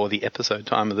spoilers for the episode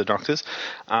Time of the Doctors.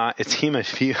 It's him a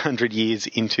few hundred years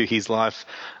into his life,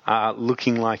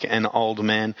 looking like an old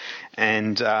man,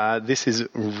 and this is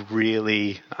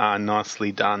really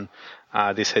nicely done.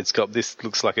 This head sculpt, this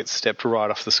looks like it's stepped right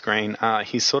off the screen.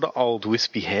 His sort of old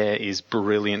wispy hair is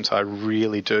brilliant. I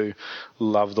really do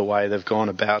love the way they've gone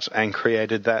about and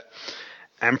created that.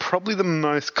 And probably the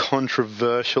most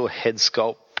controversial head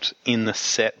sculpt in the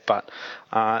set, but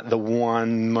the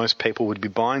one most people would be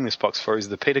buying this box for is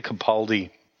the Peter Capaldi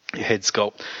head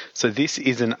sculpt. So this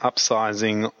is an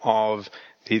upsizing of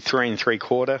the 3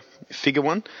 3/4 figure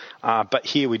one, but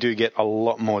here we do get a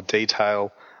lot more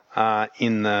detail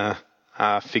in the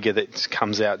figure that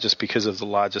comes out just because of the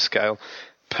larger scale.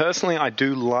 Personally, I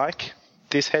do like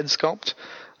this head sculpt.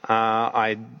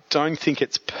 I don't think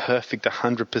it's perfect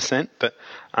 100%, but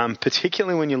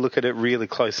particularly when you look at it really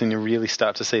close and you really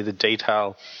start to see the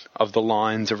detail of the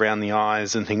lines around the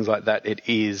eyes and things like that, it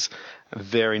is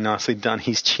very nicely done.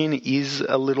 His chin is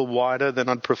a little wider than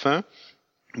I'd prefer,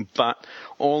 but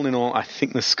all in all, I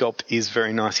think the sculpt is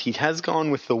very nice. He has gone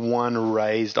with the one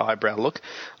raised eyebrow look.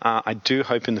 I do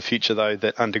hope in the future, though,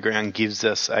 that Underground gives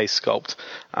us a sculpt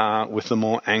with the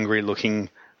more angry looking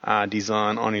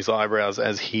design on his eyebrows,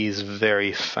 as he is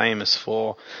very famous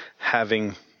for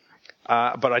having.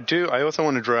 But I also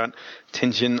want to draw out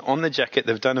attention on the jacket.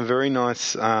 They've done a very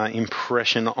nice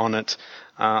impression on it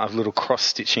of little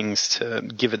cross stitchings to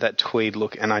give it that tweed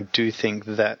look, and I do think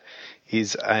that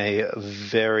is a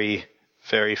very,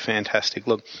 very fantastic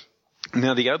look.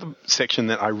 Now, the other section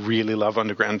that I really love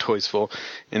Underground Toys for,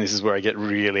 and this is where I get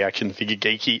really action figure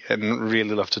geeky and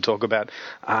really love to talk about,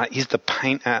 is the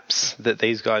paint apps that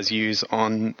these guys use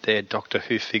on their Doctor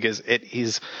Who figures. It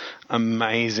is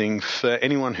amazing. For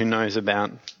anyone who knows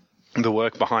about the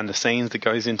work behind the scenes that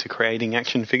goes into creating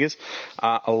action figures,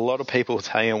 a lot of people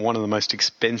tell you one of the most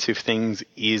expensive things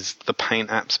is the paint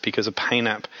apps, because a paint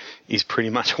app is pretty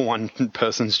much one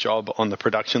person's job on the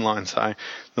production line. So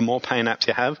the more paint apps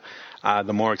you have,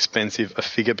 the more expensive a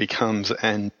figure becomes.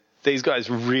 And these guys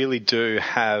really do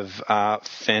have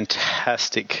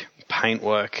fantastic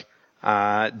paintwork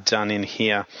done in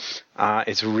here.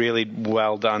 It's really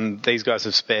well done. These guys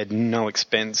have spared no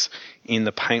expense in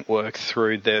the paintwork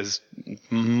through. There's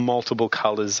multiple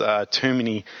colours, too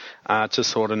many to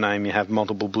sort of name. You have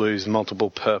multiple blues, multiple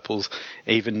purples,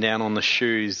 even down on the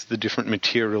shoes. The different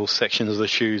material sections of the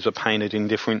shoes are painted in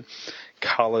different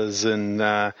colours,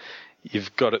 and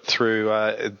you've got it through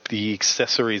the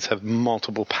accessories have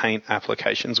multiple paint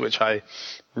applications, which I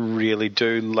really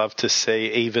do love to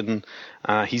see. Even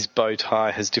his bow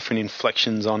tie has different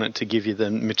inflections on it to give you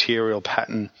the material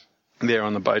pattern there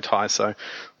on the bow tie. So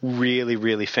really,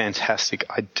 really fantastic.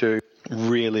 I do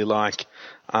really like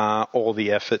all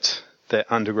the effort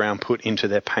that Underground put into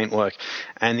their paintwork,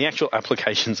 and the actual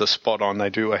applications are spot on. They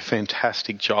do a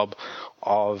fantastic job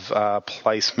of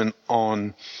placement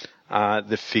on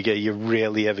the figure. You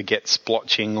rarely ever get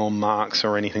splotching or marks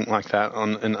or anything like that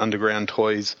on an Underground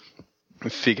Toys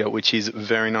figure, which is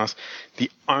very nice.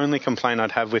 The only complaint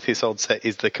I'd have with this old set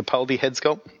is the Capaldi head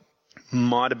sculpt.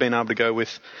 Might have been able to go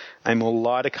with a more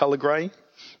lighter colour grey,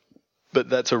 but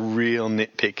that's a real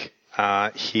nitpick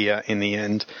here in the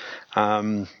end.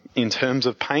 In terms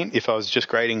of paint, if I was just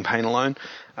grading paint alone,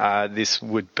 this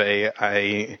would be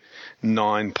a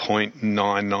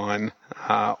 9.99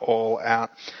 all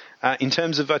out. In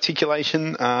terms of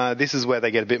articulation, this is where they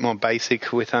get a bit more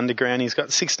basic with Underground. He's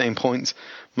got 16 points.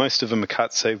 Most of them are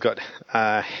cuts. So you've got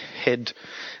head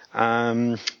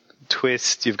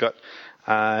twist, you've got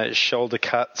shoulder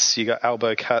cuts, you've got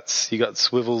elbow cuts, you've got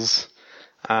swivels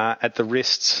at the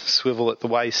wrists, swivel at the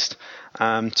waist,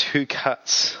 2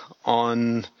 cuts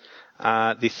on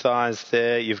the thighs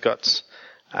there. You've got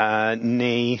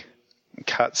knee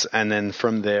cuts, and then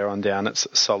from there on down it's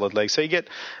solid leg. So you get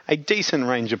a decent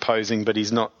range of posing, but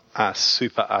he's not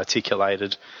super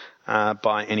articulated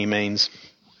by any means.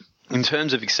 In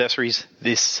terms of accessories,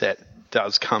 this set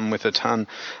does come with a ton.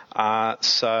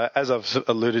 So as I've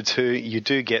alluded to, you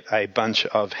do get a bunch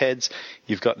of heads.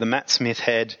 You've got the Matt Smith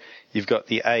head, you've got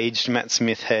the aged Matt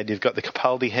Smith head, you've got the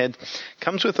Capaldi head.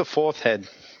 Comes with a 4th head,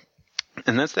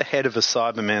 and that's the head of a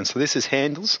Cyberman. So this is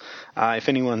Handles. If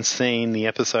anyone's seen the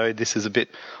episode, this is a bit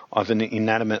of an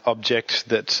inanimate object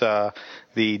that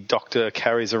the Doctor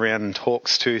carries around and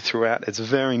talks to throughout. It's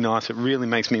very nice. It really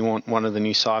makes me want one of the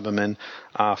new Cybermen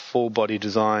full body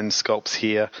design sculpts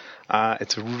here.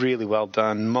 It's really well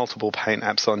done. Multiple paint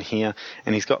apps on here,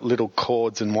 and he's got little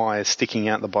cords and wires sticking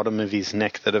out the bottom of his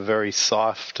neck that are very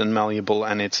soft and malleable,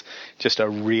 and it's just a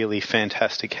really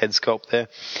fantastic head sculpt there.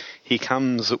 He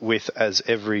comes with, as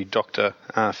every Doctor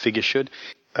figure should,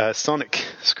 a sonic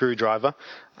screwdriver,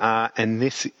 and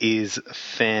this is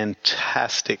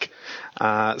fantastic.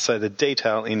 So the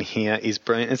detail in here is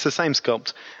brilliant. It's the same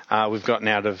sculpt we've gotten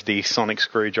out of the sonic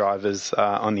screwdrivers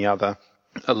on the other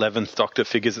 11th Doctor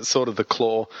figures. It's sort of the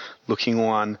claw looking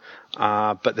one,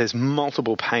 but there's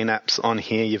multiple paint apps on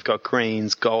here. You've got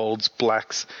greens, golds,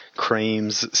 blacks,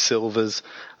 creams, silvers,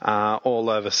 all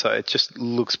over. So it just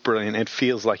looks brilliant. It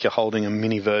feels like you're holding a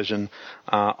mini version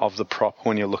of the prop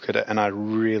when you look at it, and I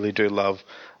really do love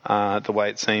the way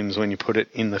it seems when you put it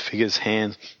in the figure's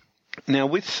hands. Now,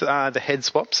 with the head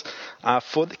swaps,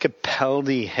 for the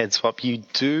Capaldi head swap, you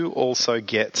do also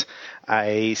get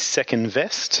a second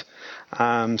vest.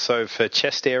 So for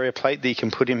chest area plate that you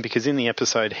can put in, because in the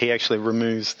episode he actually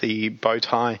removes the bow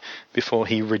tie before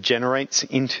he regenerates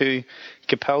into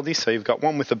Capaldi. So you've got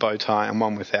one with the bow tie and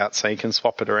one without, so you can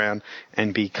swap it around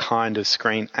and be kind of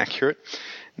screen accurate.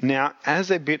 Now,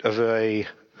 as a bit of a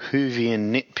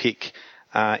Whovian nitpick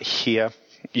here,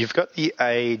 you've got the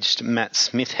aged Matt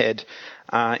Smith head.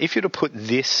 If you were to put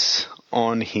this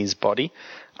on his body,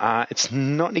 it's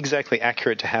not exactly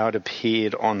accurate to how it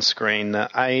appeared on screen. The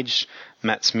aged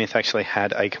Matt Smith actually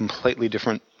had a completely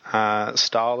different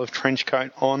style of trench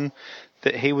coat on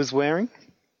that he was wearing.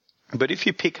 But if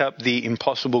you pick up the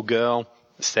Impossible Girl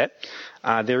set,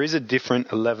 there is a different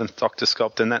 11th Doctor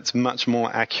sculpt, and that's much more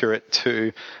accurate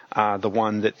to the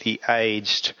one that the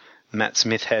aged Matt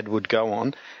Smith head would go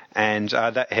on. And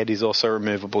that head is also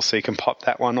removable, so you can pop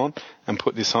that one on and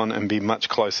put this on and be much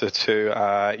closer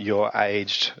to your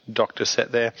aged Doctor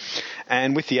set there.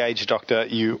 And with the aged Doctor,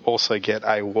 you also get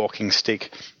a walking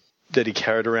stick that he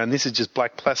carried around. This is just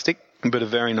black plastic, but a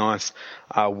very nice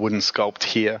wooden sculpt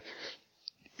here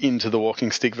into the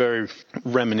walking stick, very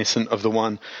reminiscent of the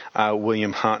one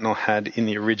William Hartnell had in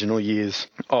the original years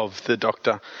of the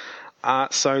Doctor.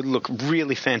 So look,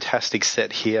 really fantastic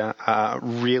set here,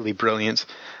 really brilliant.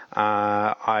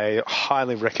 I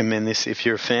highly recommend this if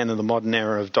you're a fan of the modern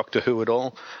era of Doctor Who at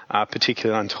all,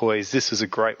 particularly on toys. This is a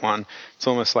great one. It's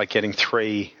almost like getting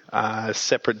 3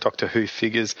 separate Doctor Who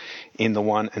figures in the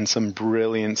one, and some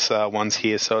brilliant ones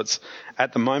here. So it's,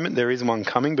 at the moment, there is one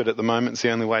coming, but at the moment it's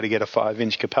the only way to get a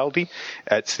 5-inch Capaldi.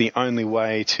 It's the only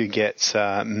way to get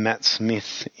Matt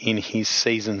Smith in his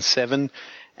season 7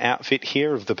 outfit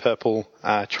here of the purple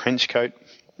trench coat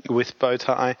with bow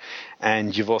tie,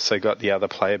 and you've also got the other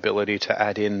playability to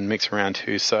add in and mix around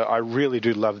too. So I really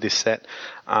do love this set.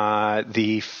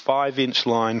 The 5-inch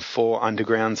line for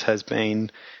Undergrounds has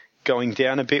been going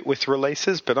down a bit with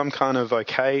releases, but I'm kind of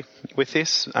okay with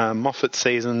this. Moffat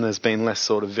season, there's been less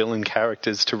sort of villain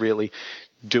characters to really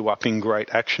do up in great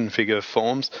action figure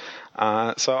forms.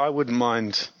 So I wouldn't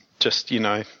mind just,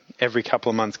 every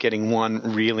couple of months getting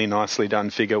one really nicely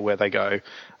done figure where they go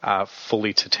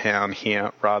fully to town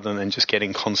here, rather than just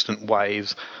getting constant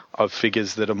waves of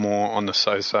figures that are more on the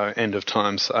so-so end of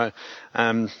time. So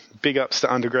big ups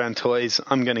to Underground Toys.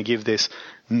 I'm going to give this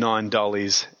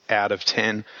 $9 out of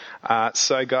 10.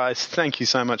 So guys, thank you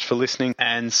so much for listening,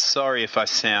 and sorry if I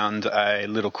sound a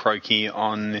little croaky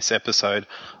on this episode.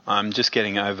 I'm just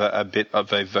getting over a bit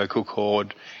of a vocal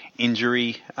cord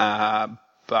injury,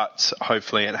 but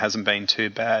hopefully it hasn't been too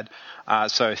bad.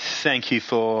 So thank you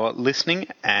for listening,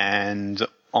 and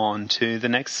on to the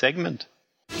next segment.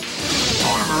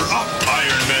 Armor up,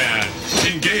 Iron Man!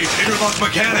 Engage interlock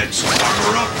mechanics!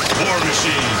 Armor up, War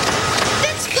Machine!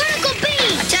 It's Vertical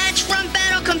Beam! Attach front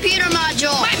battle computer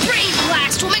module! My brain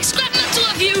blast will make scrap metal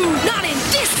of you! Not in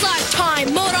this lifetime,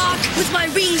 MODOK! With my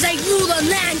rings I rule the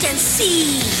land and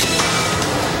sea!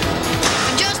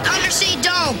 Just undersea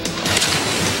dome!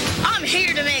 I'm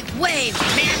here to make waves,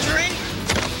 Mandarin!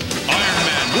 Iron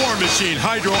Man, War Machine,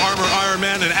 Hydro Armor Iron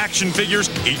Man, and action figures,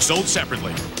 each sold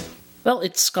separately. Well,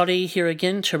 it's Scotty here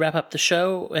again to wrap up the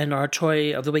show and our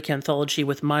Toy of the Week anthology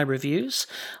with my reviews.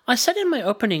 I said in my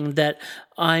opening that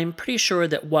I'm pretty sure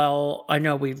that while I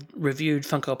know we've reviewed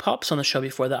Funko Pops on the show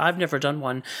before, that I've never done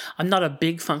one. I'm not a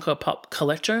big Funko Pop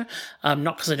collector,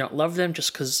 not because I don't love them,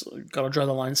 just because I've got to draw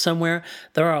the line somewhere.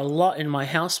 There are a lot in my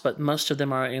house, but most of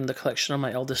them are in the collection of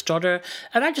my eldest daughter,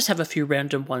 and I just have a few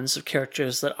random ones of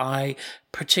characters that I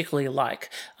particularly like.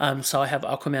 So I have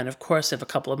Aquaman, of course. I have a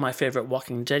couple of my favorite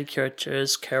Walking Dead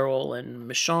characters, Carol and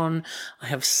Michonne. I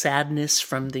have Sadness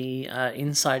from the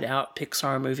Inside Out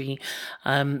Pixar movie.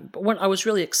 But when I was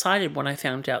really excited when I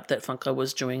found out that Funko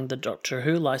was doing the Doctor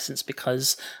Who license,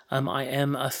 because I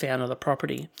am a fan of the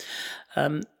property.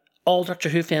 All Doctor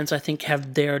Who fans, I think,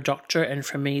 have their Doctor, and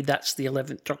for me, that's the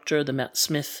 11th Doctor, the Matt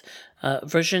Smith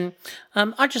version.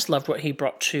 I just loved what he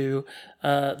brought to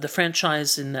the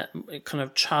franchise in that kind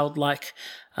of childlike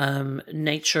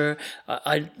nature.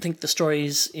 I think the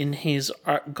stories in his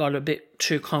art got a bit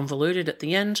too convoluted at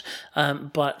the end,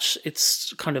 but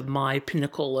it's kind of my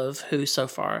pinnacle of Who so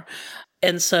far.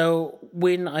 And so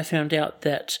when I found out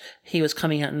that he was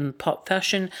coming out in pop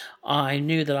fashion, I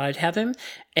knew that I'd have him,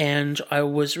 and I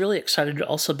was really excited to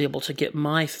also be able to get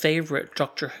my favorite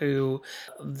Doctor Who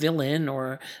villain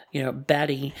or,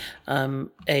 baddie,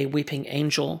 a Weeping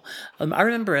Angel. I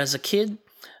remember as a kid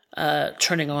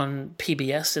turning on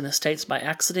PBS in the States by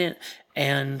accident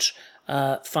and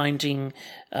finding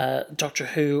Doctor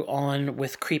Who on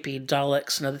with creepy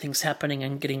Daleks and other things happening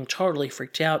and getting totally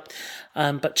freaked out.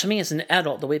 But to me as an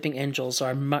adult, the Weeping Angels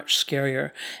are much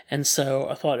scarier, and so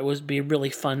I thought it would be really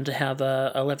fun to have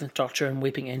a 11th Doctor and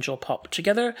Weeping Angel pop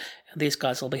together. These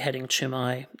guys will be heading to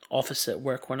my office at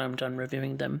work when I'm done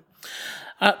reviewing them.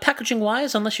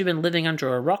 Packaging-wise, unless you've been living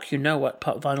under a rock, you know what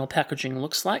pop vinyl packaging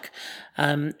looks like.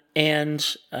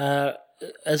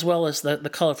 As well as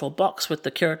the colourful box with the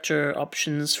character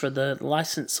options for the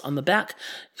license on the back.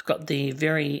 You've got the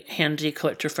very handy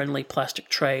collector-friendly plastic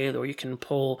tray where you can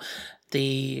pull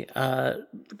the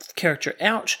character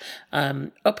out,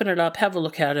 open it up, have a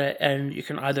look at it, and you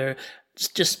can either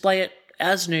display it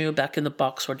as new back in the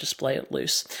box or display it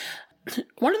loose.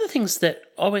 one of the things that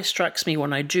always strikes me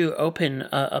when I do open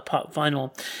a pop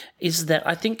vinyl is that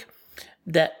I think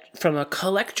that from a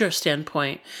collector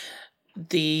standpoint,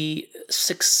 the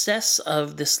success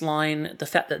of this line, the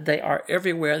fact that they are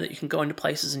everywhere, that you can go into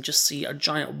places and just see a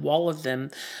giant wall of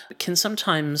them, can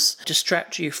sometimes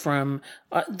distract you from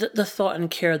the thought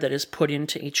and care that is put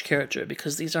into each character,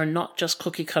 because these are not just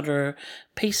cookie cutter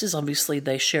pieces. Obviously,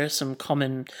 they share some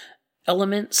common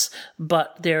elements,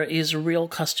 but there is real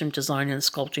custom design and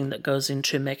sculpting that goes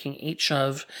into making each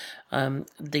of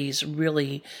these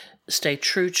really stay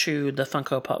true to the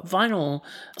Funko Pop vinyl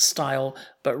style,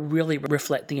 but really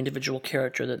reflect the individual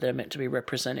character that they're meant to be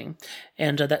representing.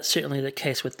 And that's certainly the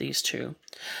case with these two.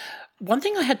 One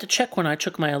thing I had to check when I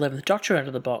took my 11th Doctor out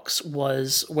of the box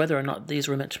was whether or not these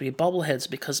were meant to be bobbleheads,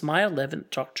 because my 11th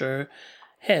Doctor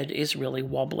head is really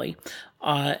wobbly.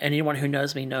 And anyone who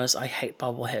knows me knows I hate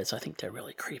bobbleheads. I think they're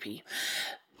really creepy.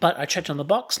 But I checked on the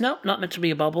box. Nope, not meant to be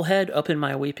a bobblehead. Opened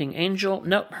my Weeping Angel.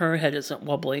 Nope, her head isn't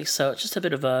wobbly. So it's just a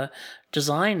bit of a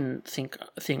design thing,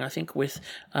 I think, with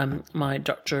my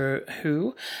Doctor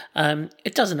Who.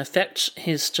 It doesn't affect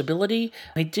his stability.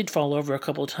 He did fall over a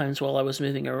couple of times while I was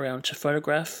moving around to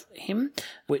photograph him,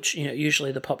 which,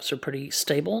 usually the pops are pretty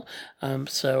stable.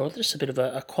 So there's a bit of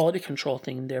a quality control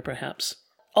thing there, perhaps.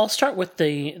 I'll start with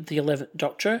the 11th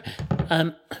Doctor.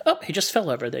 He just fell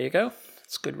over. There you go.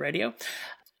 It's good radio.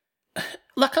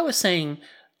 Like I was saying,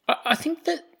 I think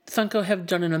that Funko have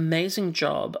done an amazing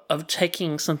job of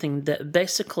taking something that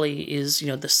basically is,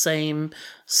 the same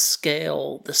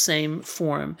scale, the same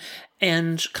form,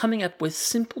 and coming up with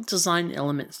simple design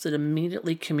elements that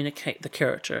immediately communicate the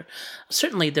character.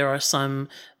 Certainly there are some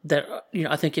that,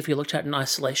 I think if you looked at in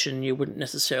isolation, you wouldn't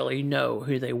necessarily know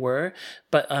who they were,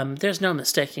 but there's no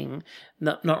mistaking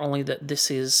not only that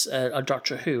this is a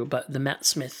Doctor Who, but the Matt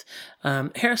Smith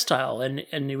hairstyle.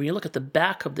 And when you look at the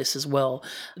back of this as well,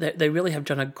 they really have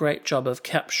done a great job of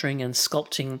capturing and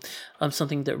sculpting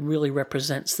something that really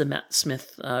represents the Matt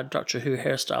Smith Doctor Who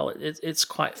hairstyle. It's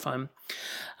quite fun.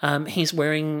 He's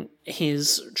wearing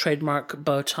his trademark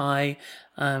bow tie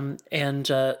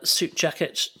and suit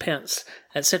jacket, pants,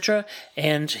 etc.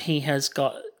 And he has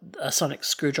got a sonic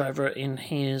screwdriver in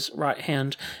his right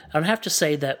hand. I'd have to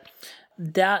say that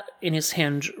in his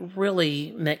hand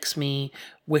really makes me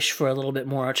wish for a little bit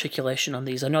more articulation on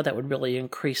these. I know that would really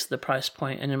increase the price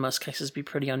point and in most cases be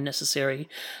pretty unnecessary.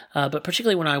 But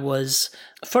particularly when I was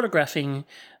photographing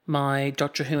my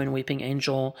Doctor Who and Weeping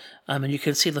Angel, and you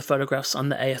can see the photographs on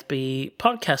the AFB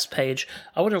podcast page,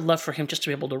 I would have loved for him just to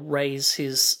be able to raise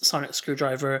his sonic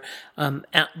screwdriver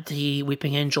at the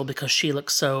Weeping Angel, because she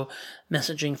looks so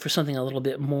messaging for something a little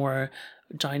bit more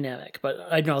dynamic. But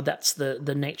I know that's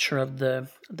the nature of the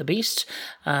beast,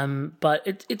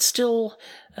 but it's still,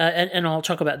 and I'll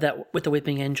talk about that with the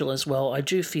Weeping Angel as well. I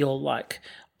do feel like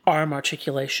arm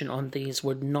articulation on these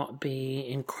would not be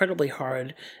incredibly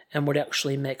hard and would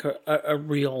actually make a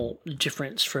real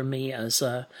difference for me as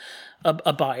a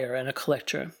buyer and a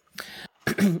collector.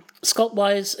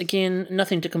 Sculpt-wise, again,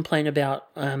 nothing to complain about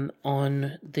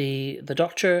on the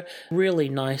Doctor. Really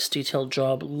nice detailed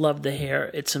job. Love the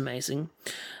hair. It's amazing.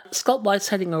 Sculpt-wise,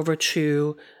 heading over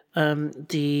to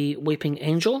the Weeping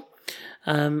Angel.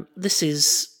 This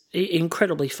is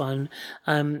incredibly fun.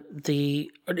 I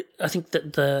think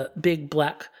that the big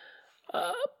black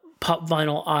pop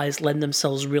vinyl eyes lend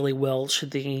themselves really well to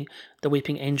the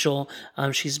Weeping Angel.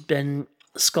 She's been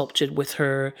sculpted with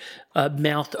her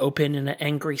mouth open in an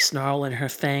angry snarl and her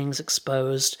fangs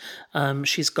exposed.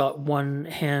 She's got one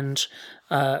hand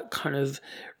kind of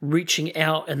reaching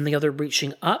out and the other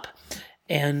reaching up.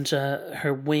 And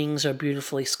her wings are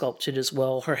beautifully sculpted as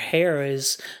well. Her hair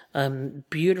is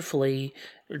beautifully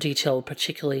detailed,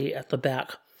 particularly at the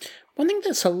back. One thing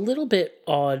that's a little bit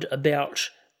odd about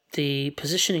the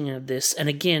positioning of this, and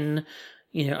again,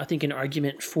 I think an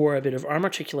argument for a bit of arm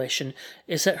articulation,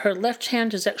 is that her left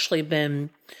hand has actually been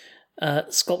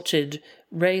sculpted,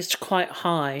 raised quite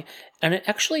high, and it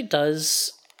actually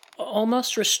does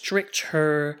almost restrict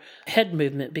her head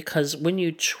movement, because when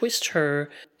you twist her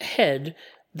head,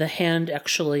 the hand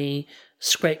actually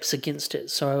scrapes against it.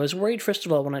 So I was worried, first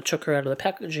of all, when I took her out of the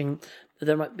packaging, that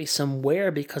there might be some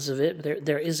wear because of it, but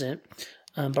there isn't.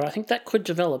 But I think that could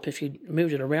develop if you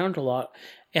moved it around a lot.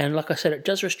 And like I said, it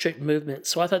does restrict movement,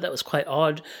 so I thought that was quite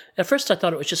odd. At first I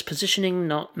thought it was just positioning,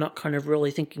 not kind of really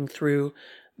thinking through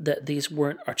that these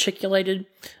weren't articulated.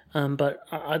 But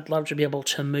I'd love to be able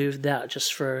to move that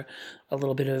just for a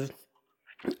little bit of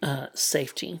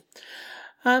safety.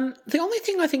 The only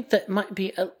thing I think that might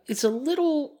be is a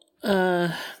little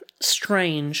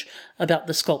strange about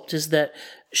the sculpt is that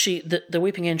the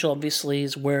Weeping Angel obviously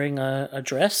is wearing a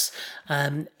dress,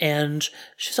 and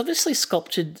she's obviously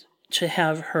sculpted to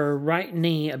have her right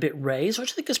knee a bit raised,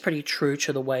 which I think is pretty true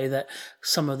to the way that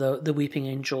some of the Weeping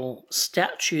Angel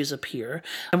statues appear.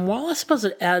 And while I suppose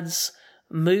it adds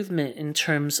movement in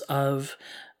terms of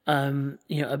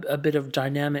a bit of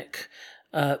dynamic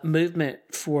movement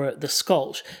for the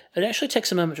sculpt, it actually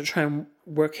takes a moment to try and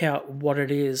work out what it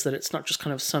is, that it's not just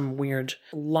kind of some weird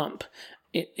lump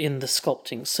in the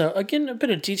sculpting. So again, a bit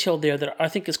of detail there that I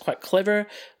think is quite clever,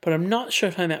 but I'm not sure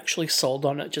if I'm actually sold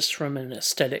on it just from an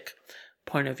aesthetic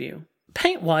point of view.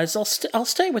 Paint-wise, I'll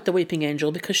stay with the Weeping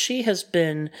Angel because she has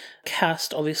been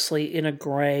cast obviously in a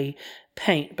grey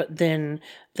paint, but then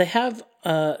they have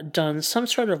done some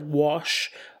sort of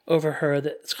wash over her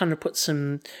that's kind of put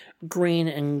some green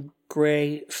and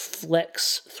grey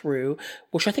flecks through,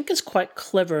 which I think is quite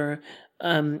clever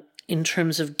in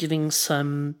terms of giving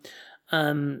some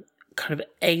kind of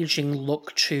aging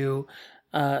look to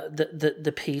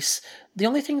the piece. The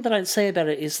only thing that I'd say about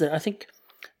it is that I think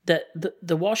that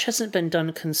the wash hasn't been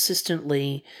done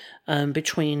consistently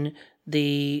between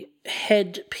the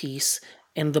head piece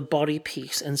and the body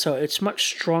piece, and so it's much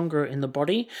stronger in the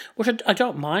body, which I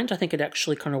don't mind. I think it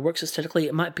actually kind of works aesthetically.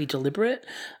 It might be deliberate,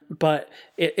 but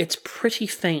it's pretty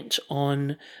faint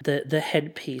on the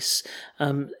head piece,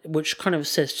 which kind of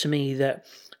says to me that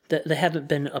they haven't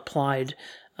been applied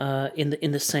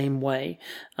in the same way,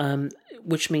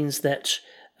 which means that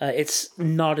it's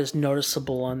not as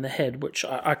noticeable on the head, which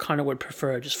I kind of would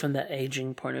prefer just from that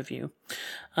aging point of view.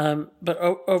 But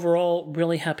overall,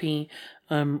 really happy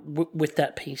with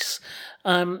that piece.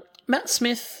 Matt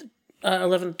Smith,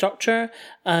 11th Doctor,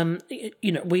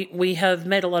 we have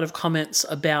made a lot of comments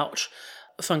about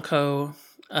Funko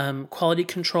quality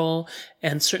control,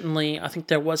 and certainly I think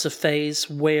there was a phase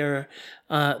where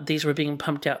these were being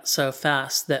pumped out so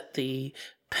fast that the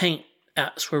paint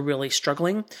apps were really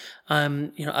struggling.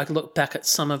 I look back at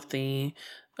some of the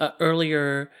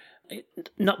earlier,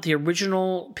 not the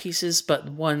original pieces, but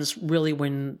ones really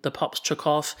when the pops took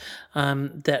off,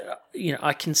 that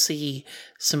I can see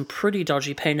some pretty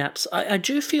dodgy paint apps. I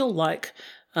do feel like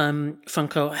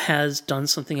Funko has done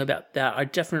something about that. I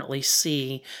definitely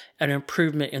see an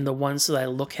improvement in the ones that I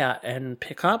look at and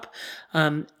pick up.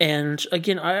 And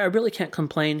again, I really can't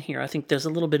complain here. I think there's a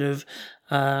little bit of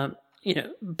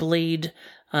bleed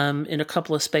in a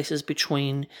couple of spaces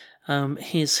between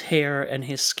his hair and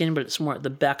his skin, but it's more at the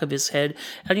back of his head.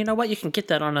 And you know what? You can get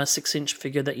that on a 6-inch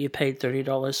figure that you paid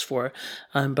 $30 for.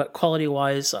 But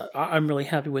quality-wise, I'm really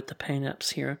happy with the paint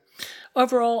apps here.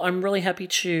 Overall, I'm really happy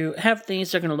to have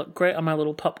these. They're going to look great on my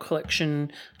little pop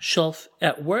collection shelf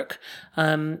at work.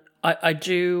 I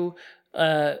do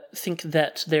think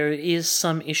that there is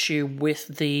some issue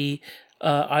with the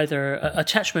either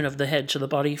attachment of the head to the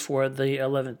body for the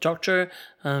 11th Doctor.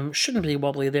 Shouldn't be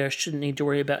wobbly there, shouldn't need to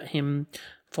worry about him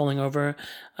falling over.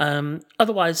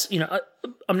 Otherwise,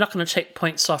 I'm not going to take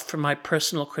points off from my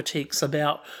personal critiques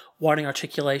about wadding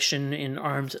articulation in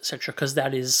arms, etc., because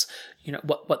that is,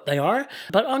 what they are.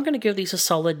 But I'm going to give these a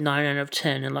solid 9 out of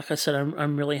 10, and like I said,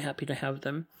 I'm really happy to have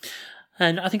them.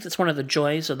 And I think that's one of the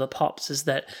joys of the pops, is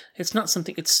that it's not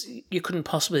something, you couldn't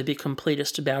possibly be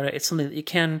completist about it. It's something that you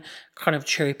can kind of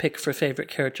cherry pick for favorite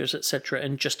characters, etc.,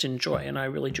 and just enjoy. And I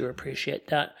really do appreciate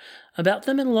that about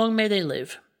them, and long may they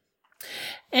live.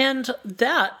 And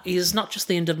that is not just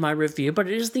the end of my review, but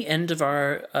it is the end of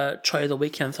our Toy of the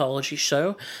Week anthology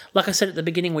show. Like I said at the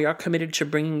beginning, we are committed to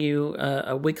bringing you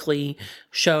a weekly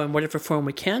show in whatever form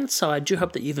we can, so I do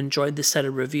hope that you've enjoyed this set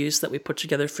of reviews that we put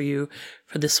together for you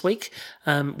for this week.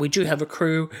 We do have a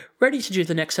crew ready to do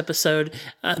the next episode,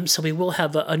 so we will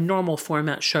have a normal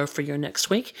format show for you next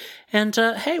week. And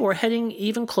hey, we're heading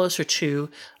even closer to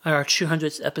our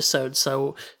 200th episode,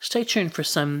 so stay tuned for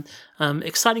some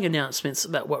exciting announcements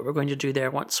about what we're going to do there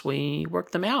once we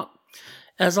work them out.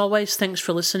 As always, thanks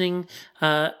for listening.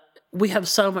 We have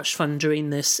so much fun doing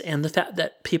this, and the fact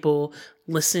that people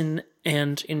listen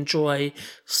and enjoy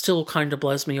still kind of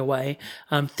blows me away.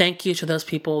 Thank you to those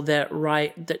people that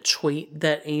write, that tweet,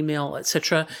 that email,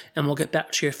 etc., and we'll get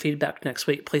back to your feedback next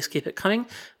week. Please keep it coming.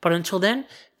 But until then,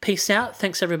 peace out.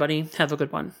 Thanks, everybody. Have a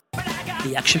good one.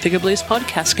 The Action Figure Blues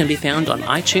podcast can be found on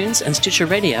iTunes and Stitcher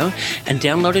Radio and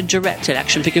downloaded direct at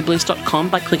actionfigureblues.com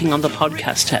by clicking on the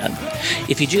podcast tab.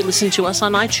 If you do listen to us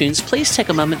on iTunes, please take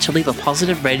a moment to leave a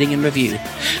positive rating and review.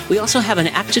 We also have an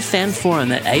active fan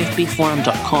forum at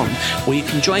afbforum.com where you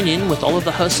can join in with all of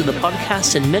the hosts of the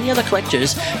podcast and many other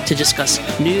collectors to discuss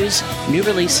news, new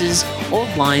releases, old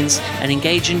lines, and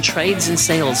engage in trades and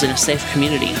sales in a safe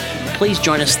community. Please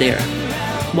join us there.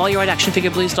 While you're at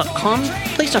actionfigureblues.com,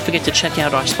 please don't forget to check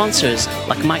out our sponsors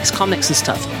like Mike's Comics and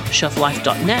Stuff,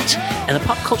 shelflife.net, and the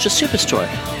Pop Culture Superstore,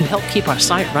 who help keep our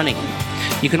site running.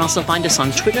 You can also find us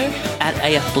on Twitter at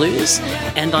AFBlues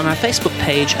and on our Facebook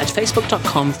page at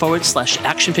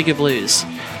facebook.com/actionfigureblues.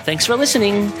 Thanks for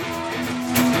listening.